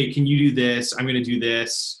be like, hey, can you do this? I'm going to do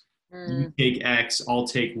this. You take X, I'll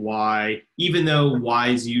take Y. Even though Y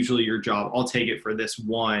is usually your job, I'll take it for this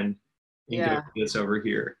one and go do this over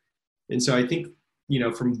here. And so I think,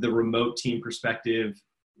 from the remote team perspective,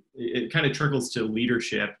 it kind of trickles to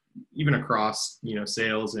leadership, even across,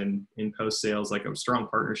 sales and in post-sales, like a strong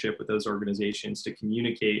partnership with those organizations to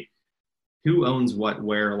communicate who owns what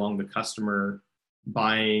where along the customer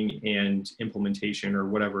buying and implementation or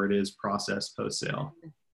whatever it is process post-sale.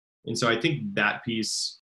 And so I think that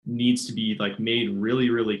piece needs to be like made really,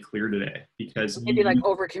 really clear today, because maybe like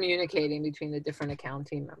over communicating between the different account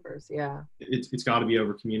team members. Yeah. It's got to be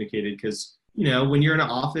over communicated, because, you know, when you're in an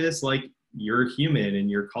office, like, you're human and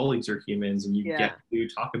your colleagues are humans, and you get to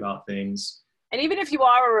talk about things. And even if you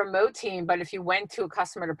are a remote team, but if you went to a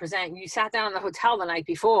customer to present, you sat down in the hotel the night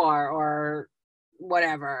before or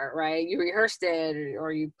whatever, right? You rehearsed it,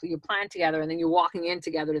 or you planned together, and then you're walking in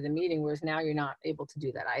together to the meeting, whereas now you're not able to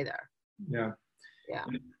do that either. Yeah. Yeah.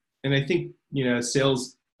 And I think, you know,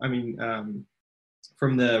 sales, I mean,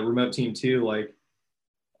 from the remote team too, like,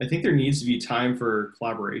 I think there needs to be time for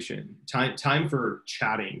collaboration, time for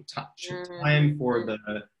chatting, time for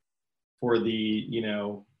the, you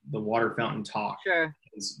know, the water fountain talk. Sure.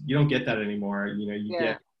 You don't get that anymore. You know, you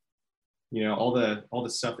get, you know, all the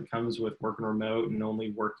stuff that comes with working remote and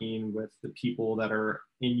only working with the people that are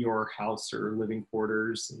in your house or living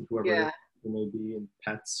quarters, and whoever it may be, and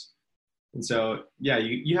pets. And so, yeah,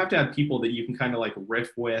 you have to have people that you can kind of like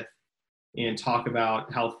riff with and talk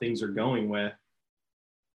about how things are going with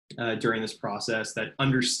during this process, that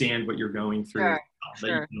understand what you're going through, that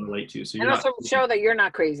you can relate to. So you're and also show that you're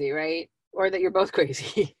not crazy, right? Or that you're both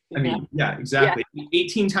crazy. I mean, yeah, exactly.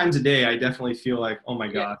 18 times a day, I definitely feel like, oh my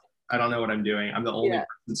God, I don't know what I'm doing. I'm the only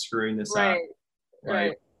person screwing this up.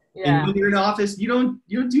 Right. Yeah. And when you're in the office, you don't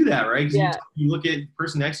do that, right? Because you look at the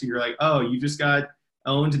person next to you, you're like, oh, you just got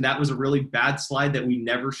owned, and that was a really bad slide that we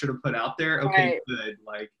never should have put out there. Okay, good.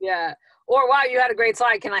 Like, or wow, you had a great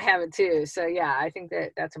slide, can I have it too? So yeah, I think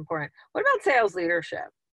that's important. What about sales leadership?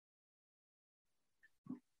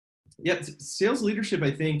 Yeah, sales leadership, I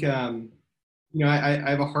think, you know, I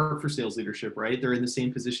have a heart for sales leadership, right? They're in the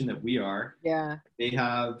same position that we are. Yeah. They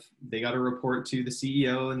got to report to the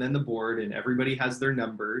CEO and then the board, and everybody has their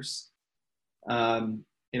numbers. And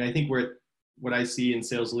I think what I see in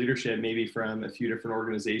sales leadership, maybe from a few different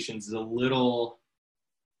organizations, is a little,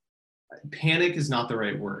 panic is not the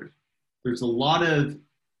right word. There's a lot of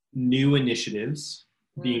new initiatives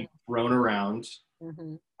being thrown around,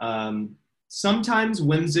 sometimes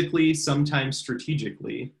whimsically, sometimes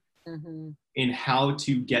strategically, in how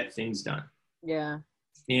to get things done. Yeah.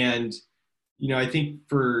 And, you know, I think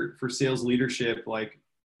for sales leadership, like,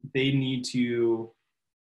 they need to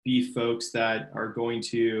be folks that are going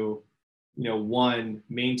to, you know, one,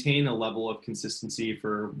 maintain a level of consistency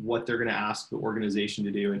for what they're going to ask the organization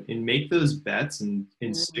to do, and make those bets and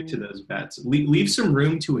stick to those bets. Leave some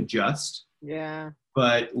room to adjust. Yeah.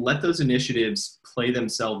 But let those initiatives play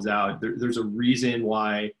themselves out. There's a reason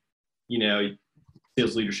why, you know,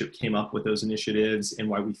 sales leadership came up with those initiatives, and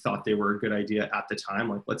why we thought they were a good idea at the time.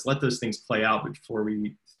 Like, let's let those things play out before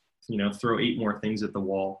we, you know, throw 8 more things at the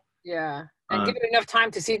wall. Yeah. And give it enough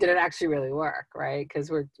time to see that it actually really work, right?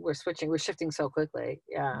 Because we're shifting so quickly.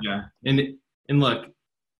 Yeah. Yeah. And look,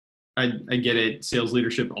 I get it. Sales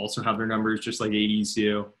leadership also have their numbers, just like AEs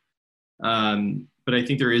do. But I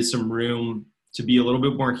think there is some room to be a little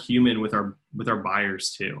bit more human with our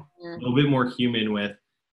buyers too. A little bit more human with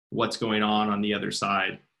what's going on the other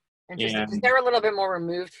side. Interesting. And they're a little bit more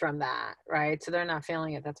removed from that, right? So they're not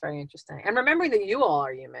feeling it. That's very interesting. And remembering that you all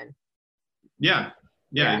are human. Yeah,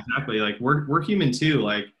 exactly. Like, we're human too.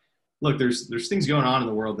 Like, look, there's things going on in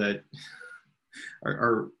the world that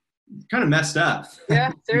are kind of messed up.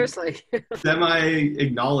 Yeah, seriously.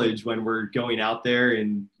 Semi-acknowledge when we're going out there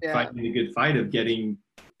and fighting a good fight of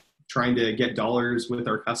trying to get dollars with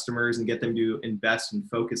our customers and get them to invest and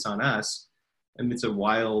focus on us. And it's a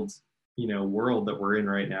wild, you know, world that we're in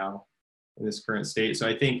right now in this current state. So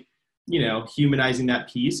I think, you know, humanizing that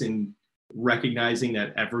piece and recognizing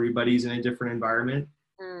that everybody's in a different environment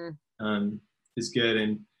is good.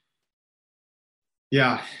 And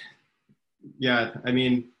I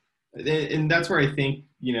mean, and that's where I think,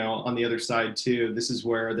 you know, on the other side too, this is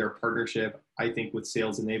where their partnership, I think, with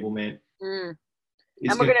sales enablement.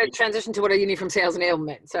 And we're going to transition to what you need from sales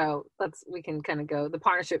enablement. So we can kind of go the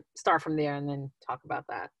partnership, start from there, and then talk about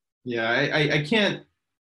that. Yeah. I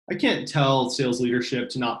can't tell sales leadership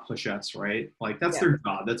to not push us, right? Like, that's their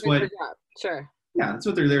job. That's what, sure. Yeah, that's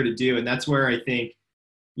what they're there to do. And that's where I think,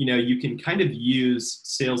 you know, you can kind of use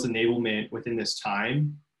sales enablement within this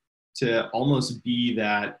time to almost be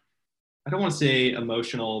that, I don't want to say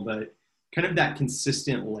emotional, but kind of that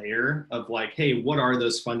consistent layer of like, hey, what are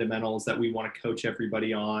those fundamentals that we want to coach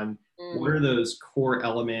everybody on? What are those core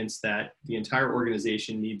elements that the entire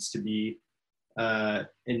organization needs to be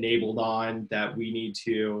enabled on, that we need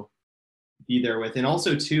to be there with? And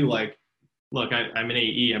also too, like, look, I'm an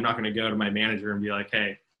AE. I'm not going to go to my manager and be like,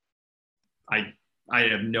 hey, I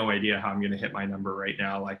have no idea how I'm going to hit my number right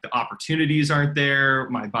now. Like, the opportunities aren't there.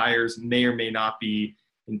 My buyers may or may not be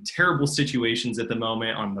in terrible situations at the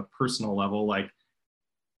moment on the personal level. Like,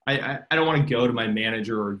 I don't want to go to my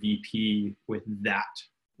manager or VP with that,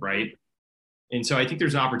 right? And so I think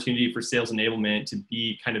there's an opportunity for sales enablement to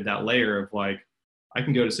be kind of that layer of like, I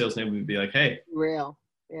can go to sales enablement and be like, hey, real.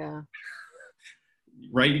 Yeah.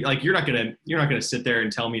 Right. Like you're not gonna sit there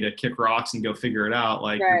and tell me to kick rocks and go figure it out.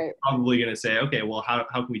 Like right. You're probably gonna say, okay, well, how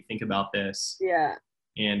can we think about this? Yeah.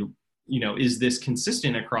 And, is this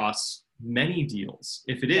consistent across many deals?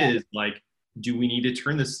 If it is, like, do we need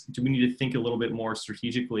to think a little bit more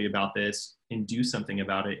strategically about this and do something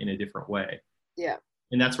about it in a different way? Yeah.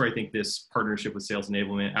 And that's where I think this partnership with sales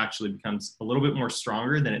enablement actually becomes a little bit more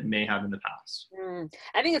stronger than it may have in the past.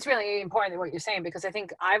 I think it's really important what you're saying, because I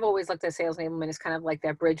think I've always looked at sales enablement as kind of like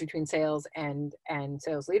that bridge between sales and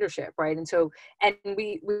sales leadership, right? And so, and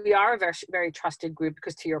we are a very, very trusted group,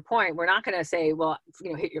 because to your point, we're not going to say, well,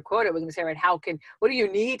 hit your quota. We're going to say, right, what do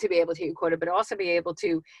you need to be able to hit your quota, but also be able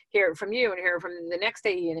to hear it from you and hear it from the next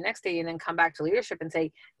day and the next day, and then come back to leadership and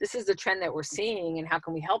say, this is the trend that we're seeing and how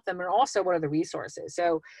can we help them? And also, what are the resources?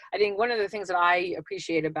 So I think one of the things that I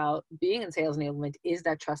appreciate about being in sales enablement is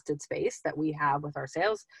that trusted space that we have with our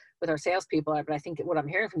salespeople. But I think what I'm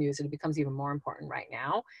hearing from you is that it becomes even more important right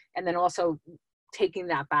now. And then also taking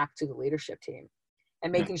that back to the leadership team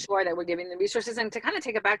and making sure that we're giving the resources. And to kind of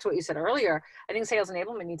take it back to what you said earlier, I think sales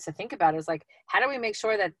enablement needs to think about is like, how do we make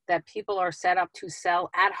sure that people are set up to sell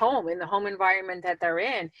at home, in the home environment that they're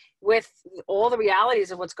in, with all the realities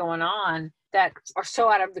of what's going on that are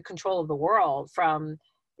so out of the control of the world, from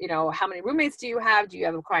how many roommates do you have? Do you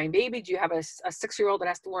have a crying baby? Do you have a 6-year-old that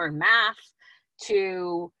has to learn math?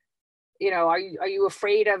 To, are you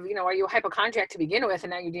afraid of, are you a hypochondriac to begin with, and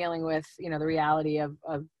now you're dealing with, the reality of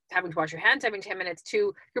having to wash your hands every 10 minutes,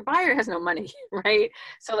 to your buyer has no money, right?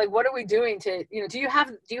 So like, what are we doing to, do you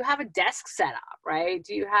have a desk set up, right?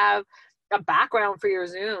 Do you have a background for your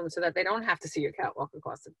Zoom so that they don't have to see your cat walk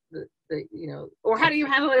across the or how do you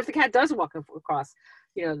handle it if the cat does walk across,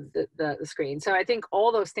 the screen? So I think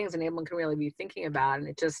all those things enablement can really be thinking about, and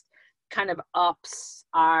it just kind of ups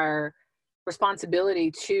our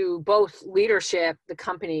responsibility to both leadership, the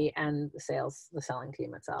company, and the selling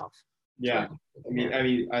team itself. Yeah. I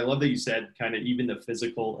mean, I love that you said kind of even the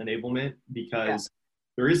physical enablement, because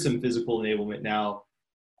there is some physical enablement now.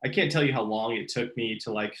 I can't tell you how long it took me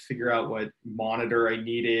to like figure out what monitor I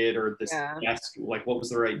needed, or this desk, like what was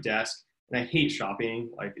the right desk. And I hate shopping.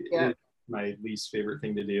 Like it's my least favorite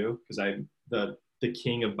thing to do, because I'm the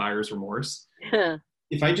king of buyer's remorse.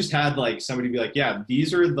 If I just had like somebody be like, yeah,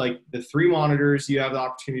 these are like the 3 monitors you have the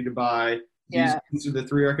opportunity to buy. These are the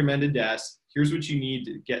 3 recommended desks. Here's what you need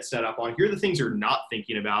to get set up on. Here are the things you're not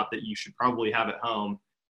thinking about that you should probably have at home.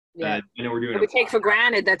 We're doing. We take for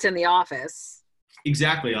granted that's in the office.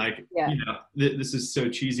 Exactly. Like, this is so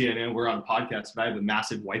cheesy. I know we're on a podcast, but I have a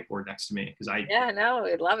massive whiteboard next to me because I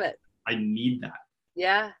love it. I need that.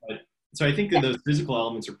 Yeah. So I think that those physical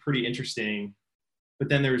elements are pretty interesting, but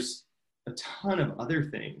then there's a ton of other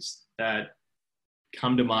things that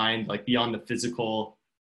come to mind, like beyond the physical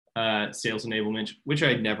sales enablement, which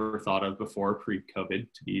I'd never thought of before pre-COVID,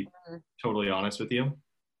 to be totally honest with you.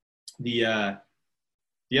 The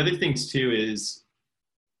other things too is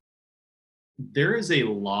there is a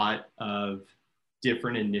lot of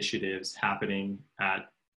different initiatives happening at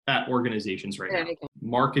organizations right now.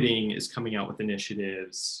 Marketing is coming out with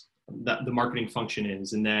initiatives that the marketing function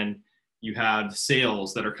is, and then you have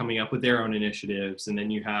sales that are coming up with their own initiatives, and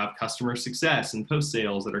then you have customer success and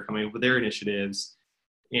post-sales that are coming up with their initiatives.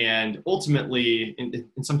 And ultimately, and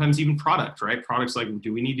sometimes even product, right? Products like,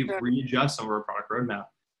 do we need to readjust some of our product roadmap?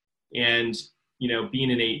 And,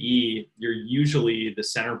 being an AE, you're usually the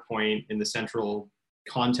center point and the central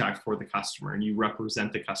contact for the customer, and you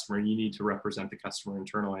represent the customer, and you need to represent the customer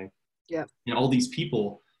internally. Yeah. And all these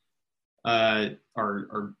people are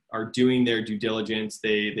doing their due diligence.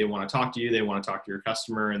 They want to talk to you. They want to talk to your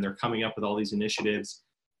customer, and they're coming up with all these initiatives.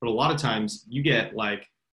 But a lot of times you get like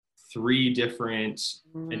 3 different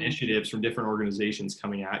initiatives from different organizations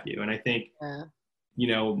coming at you. And I think,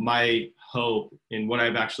 my hope and what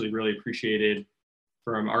I've actually really appreciated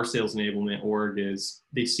from our sales enablement org is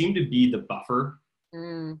they seem to be the buffer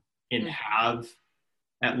and have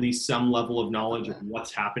at least some level of knowledge of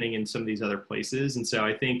what's happening in some of these other places. And so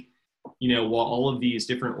I think, while all of these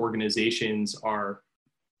different organizations are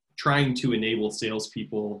trying to enable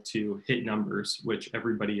salespeople to hit numbers, which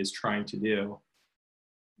everybody is trying to do,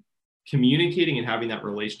 communicating and having that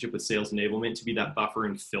relationship with sales enablement to be that buffer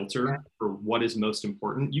and filter for what is most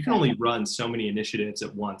important. You can only run so many initiatives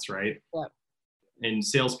at once, right? Yeah. And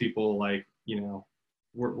salespeople, like,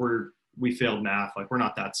 we failed math. Like, we're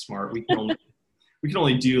not that smart. We can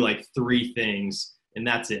only do like 3 things, and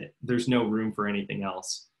that's it. There's no room for anything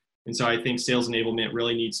else. And so I think sales enablement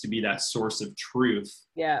really needs to be that source of truth.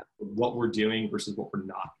 Yeah. Of what we're doing versus what we're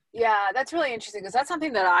not. Yeah, that's really interesting because that's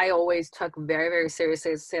something that I always took very, very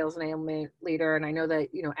seriously as a sales enablement leader. And I know that,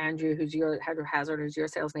 Andrew, who's your Andrew Hazard, who's your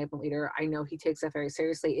sales enablement leader, I know he takes that very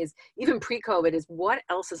seriously. Is even pre-COVID is what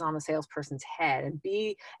else is on the salesperson's head, and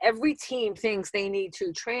every team thinks they need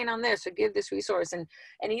to train on this or give this resource. And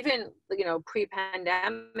even,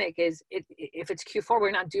 pre-pandemic is if it's Q4,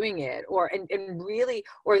 we're not doing it, or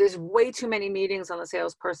there's way too many meetings on the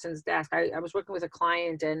salesperson's desk. I was working with a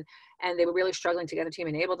client and they were really struggling to get a team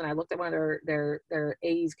enabled. And I looked at one of their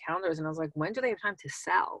AE's calendars and I was like, when do they have time to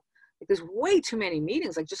sell? Like, there's way too many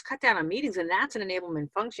meetings. Like, just cut down on meetings. And that's an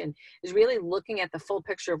enablement function, is really looking at the full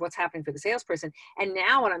picture of what's happening for the salesperson. And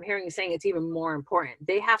now what I'm hearing you saying, it's even more important.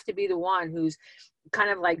 They have to be the one who's kind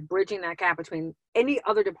of like bridging that gap between any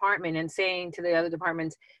other department and saying to the other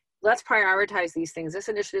departments, let's prioritize these things. This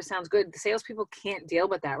initiative sounds good. The salespeople can't deal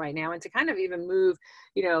with that right now. And to kind of even move,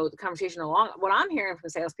 the conversation along, what I'm hearing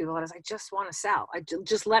from salespeople is, I just want to sell.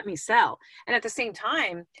 Just let me sell. And at the same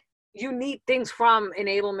time, you need things from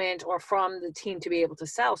enablement or from the team to be able to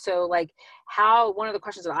sell. So one of the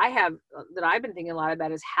questions that I have, that I've been thinking a lot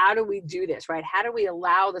about, is how do we do this, right? How do we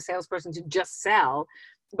allow the salesperson to just sell,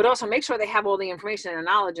 but also make sure they have all the information and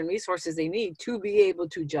knowledge and resources they need to be able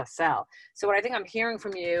to just sell? So what I think I'm hearing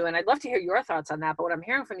from you, and I'd love to hear your thoughts on that, but what I'm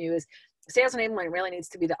hearing from you is sales enablement really needs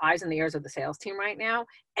to be the eyes and the ears of the sales team right now,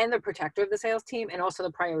 and the protector of the sales team, and also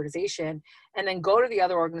the prioritization. And then go to the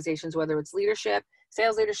other organizations, whether it's leadership,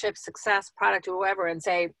 sales leadership, success, product, or whoever, and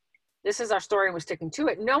say, this is our story and we're sticking to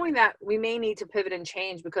it, knowing that we may need to pivot and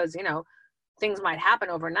change because, things might happen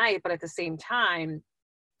overnight, but at the same time,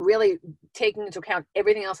 really taking into account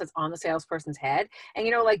everything else that's on the salesperson's head. And,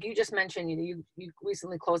 like you just mentioned, you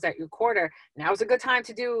recently closed out your quarter. Now's a good time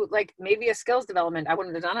to do maybe a skills development. I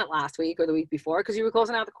wouldn't have done it last week or the week before because you were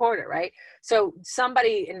closing out the quarter, right? So it's on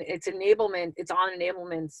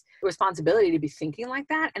enablement's responsibility to be thinking like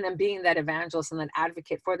that, and then being that evangelist and that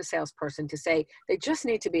advocate for the salesperson to say, they just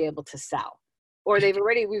need to be able to sell, or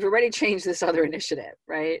we've already changed this other initiative,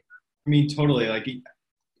 right? I mean, totally.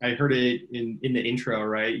 I heard it in the intro,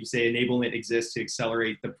 right? You say enablement exists to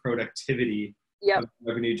accelerate the productivity of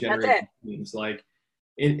revenue generating teams.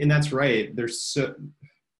 And that's right. There's so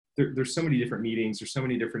many different meetings. There's so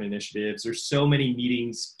many different initiatives. There's so many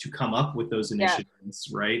meetings to come up with those initiatives,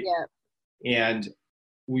 right? Yeah. And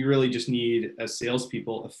we really just need, as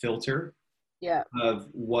salespeople, a filter of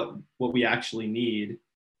what we actually need.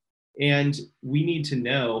 And we need to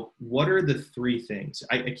know, what are the three things?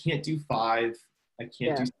 I can't do 5. I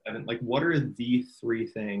can't do 7. What are the 3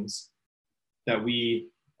 things that we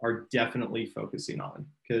are definitely focusing on?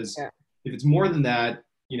 Because if it's more than that,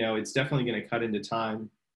 it's definitely going to cut into time.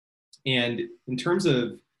 And in terms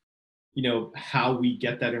of, how we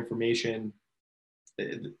get that information,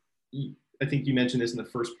 I think you mentioned this in the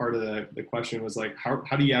first part of the question, was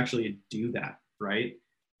how do you actually do that, right?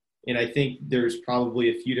 And I think there's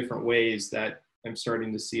probably a few different ways that I'm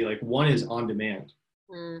starting to see. One is on demand.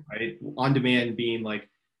 Right? On demand being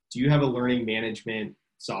do you have a learning management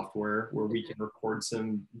software where we can record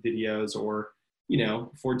some videos, or,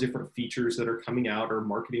 for different features that are coming out, or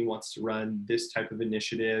marketing wants to run this type of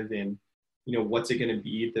initiative, and, what's it going to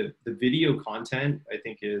be? The video content, I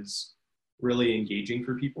think, is really engaging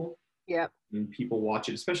for people. Yep. And people watch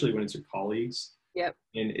it, especially when it's your colleagues. Yep.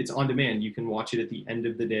 And it's on demand. You can watch it at the end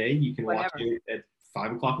of the day. You can watch it at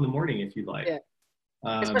 5 o'clock in the morning if you'd like. Yeah.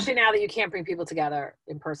 Especially now that you can't bring people together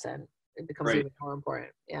in person, it becomes even more important.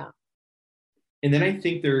 Yeah. And then I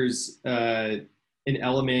think there's an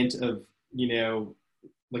element of,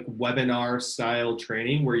 webinar style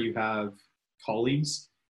training where you have colleagues.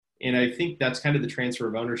 And I think that's kind of the transfer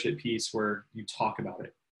of ownership piece, where you talk about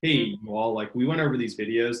it. Hey, you all, we went over these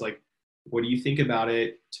videos, what do you think about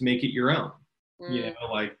it to make it your own?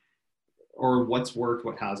 Or what's worked,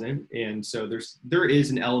 what hasn't. And so there is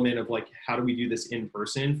an element of how do we do this in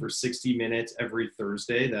person for 60 minutes every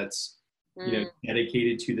Thursday that's,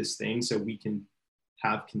 dedicated to this thing, so we can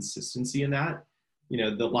have consistency in that.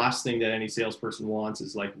 The last thing that any salesperson wants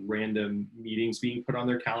is random meetings being put on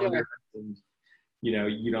their calendar, and,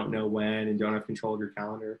 you don't know when and don't have control of your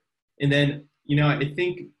calendar. And then, I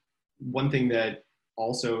think one thing that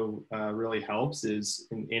also really helps is,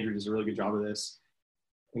 and Andrew does a really good job of this,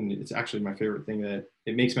 and it's actually my favorite thing, that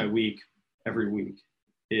it makes my week every week,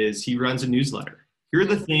 is he runs a newsletter. Here are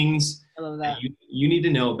the things that you need to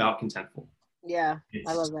know about Contentful. Yeah, it's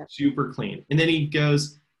I love that. Super clean. And then he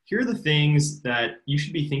goes, here are the things that you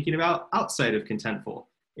should be thinking about outside of Contentful,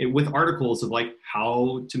 with articles of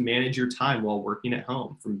how to manage your time while working at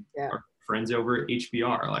home from our friends over at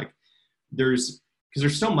HBR. There's because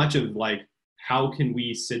there's so much of like, how can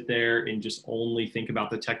we sit there and just only think about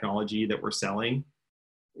the technology that we're selling?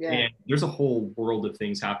 Yeah. And there's a whole world of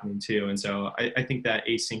things happening too. And so I think that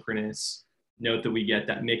asynchronous note that we get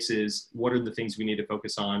that mixes what are the things we need to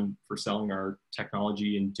focus on for selling our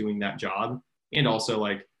technology and doing that job. And also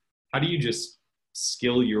like, how do you just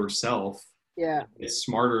skill yourself? Yeah. Get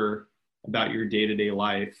smarter about your day-to-day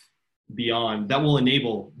life beyond that will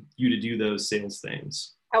enable you to do those sales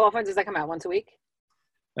things. How often does that come out? Once a week?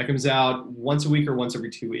 That comes out once a week or once every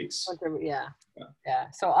 2 weeks. Yeah.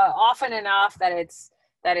 So often enough that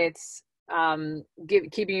it's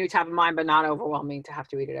keeping you top of mind, but not overwhelming to have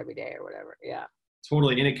to read it every day or whatever. Yeah.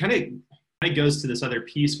 Totally. And it kind of goes to this other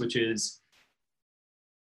piece, which is,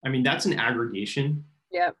 I mean, that's an aggregation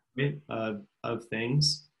of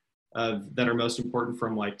things that are most important,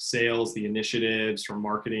 from like sales, the initiatives, from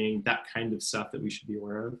marketing, that kind of stuff that we should be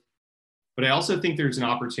aware of. But I also think there's an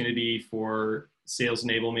opportunity for sales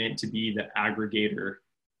enablement to be the aggregator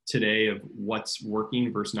today of what's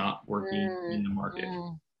working versus not working in the market.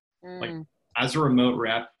 Like as a remote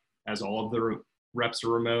rep, as all of the reps are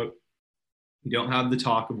remote, you don't have the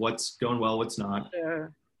talk of what's going well, what's not.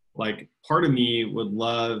 Sure. Like part of me would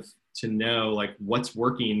love to know like what's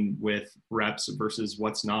working with reps versus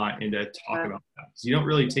what's not, and to talk about that. So you don't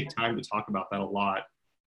really take time to talk about that a lot.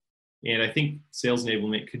 And I think sales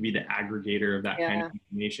enablement could be the aggregator of that kind of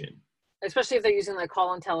information. Especially if they're using like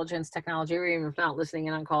call intelligence technology, or even if not listening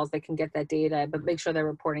in on calls, they can get that data, but make sure they're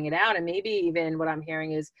reporting it out. And maybe even what I'm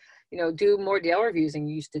hearing is, do more deal reviews than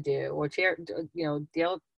you used to do, or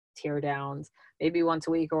deal tear downs, maybe once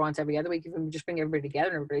a week or once every other week, even just bring everybody together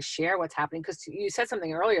and everybody share what's happening. Because you said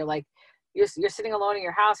something earlier, like you're sitting alone in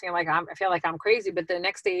your house and you're like, I feel like I'm crazy, but the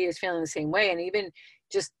next day you're feeling the same way. And even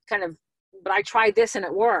just kind of, but I tried this and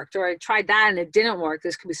it worked, or I tried that and it didn't work.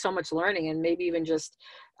 This could be so much learning, and maybe even just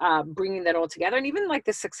bringing that all together. And even like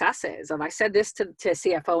the successes of, I said this to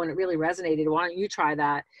CFO and it really resonated. Why don't you try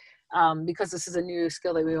that? Because this is a new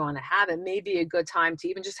skill that we want to have. It may be a good time to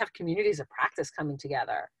even just have communities of practice coming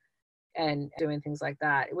together and doing things like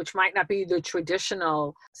that, which might not be the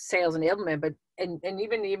traditional sales enablement, but and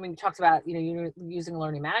even you talked about you're using a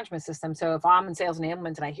learning management system. So if I'm in sales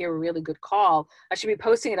enablement and I hear a really good call, I should be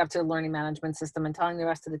posting it up to the learning management system and telling the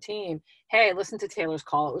rest of the team, hey, listen to Taylor's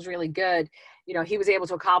call, it was really good, he was able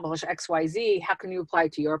to accomplish XYZ, how can you apply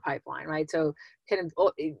it to your pipeline, right? So kind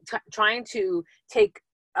of trying to take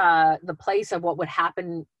the place of what would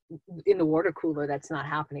happen in the water cooler that's not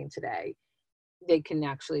happening today. They can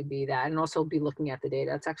actually be that, and also be looking at the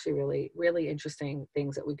data. It's actually really, really interesting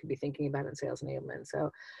things that we could be thinking about in sales enablement. So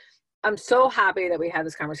I'm so happy that we had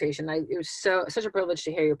this conversation. It was such a privilege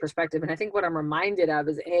to hear your perspective. And I think what I'm reminded of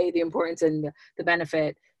is the importance and the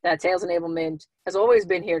benefit that sales enablement has always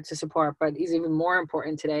been here to support, but is even more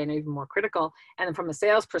important today and even more critical. And then from a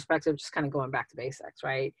sales perspective, just kind of going back to basics,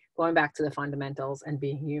 right? Going back to the fundamentals and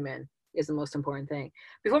being human is the most important thing.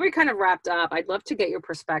 Before we kind of wrapped up, I'd love to get your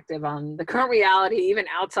perspective on the current reality, even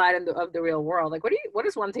outside of the real world. Like, what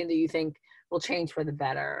is one thing that you think will change for the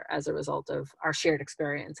better as a result of our shared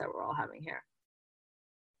experience that we're all having here?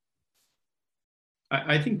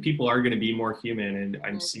 I think people are going to be more human, and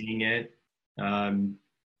I'm seeing it. I'm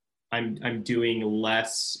doing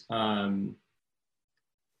less of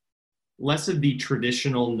the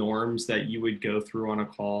traditional norms that you would go through on a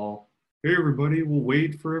call. Hey, everybody, we'll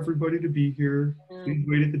wait for everybody to be here. Please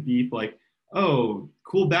wait at the beep. Like, oh,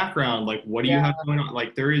 cool background. Like, what do you have going on?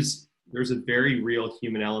 Like, there's a very real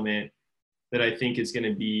human element that I think is going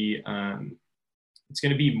to be, it's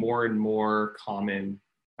going to be more and more common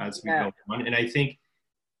as we go on. And I think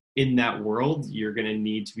in that world, you're going to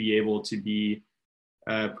need to be able to be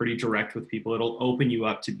pretty direct with people. It'll open you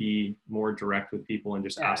up to be more direct with people and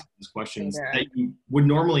just ask these questions that you would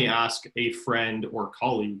normally ask a friend or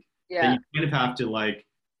colleague. That you kind of have to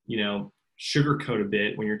sugarcoat a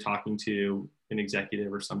bit when you're talking to an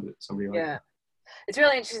executive or somebody like that. It's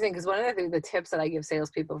really interesting because one of the tips that I give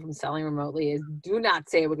salespeople from selling remotely is do not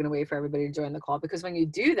say we're going to wait for everybody to join the call, because when you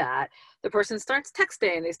do that, the person starts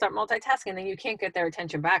texting, they start multitasking, and then you can't get their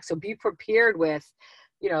attention back. So be prepared with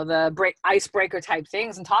the icebreaker type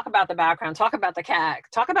things, and talk about the background, talk about the CAC,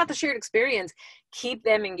 talk about the shared experience, keep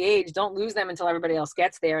them engaged. Don't lose them until everybody else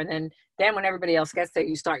gets there. And then when everybody else gets there,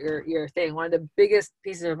 you start your thing. One of the biggest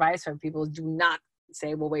pieces of advice for people is do not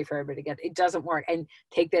say, we'll wait for everybody to get, it doesn't work, and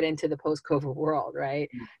take that into the post-COVID world, right?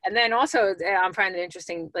 And then also, I'm finding it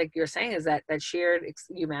interesting, like you're saying, is that shared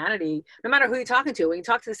humanity, no matter who you're talking to, when you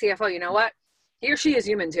talk to the CFO, you know what? He or she is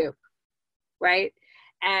human too, right?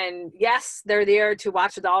 And yes, they're there to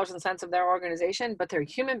watch the dollars and cents of their organization, but they're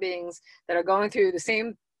human beings that are going through the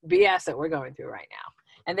same BS that we're going through right now.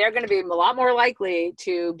 And they're going to be a lot more likely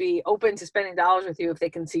to be open to spending dollars with you if they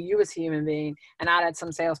can see you as a human being and not as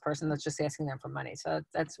some salesperson that's just asking them for money. So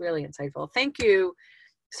that's really insightful. Thank you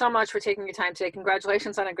so much for taking your time today.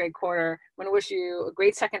 Congratulations on a great quarter. I'm going to wish you a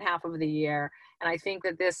great second half of the year. And I think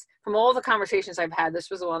that this, from all the conversations I've had, this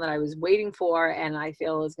was the one that I was waiting for, and I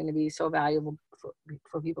feel is going to be so valuable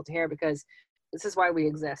for people to hear, because this is why we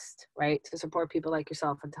exist, right? To support people like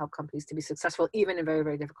yourself and to help companies to be successful, even in very,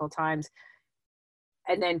 very difficult times,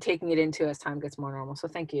 and then taking it into as time gets more normal. So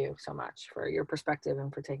thank you so much for your perspective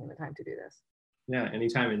and for taking the time to do this. Yeah,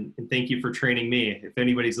 anytime. And thank you for training me. If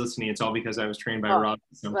anybody's listening, it's all because I was trained by Rob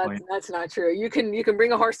at some point. That's not true. You can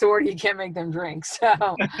bring a horse to water, you can't make them drink. So,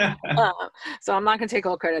 so I'm not going to take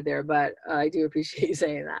all credit there, but I do appreciate you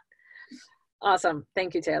saying that. Awesome.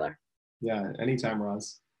 Thank you, Taylor. Yeah, anytime,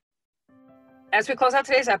 Roz. As we close out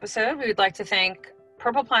today's episode, we would like to thank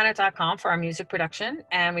purpleplanet.com for our music production,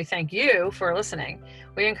 and we thank you for listening.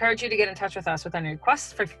 We encourage you to get in touch with us with any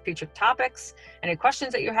requests for future topics, any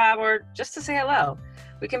questions that you have, or just to say hello.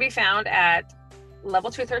 We can be found at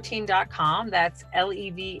level213.com. That's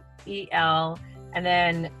LEVEL, and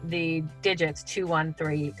then the digits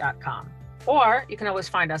 213.com. Or you can always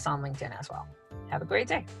find us on LinkedIn as well. Have a great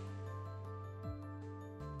day.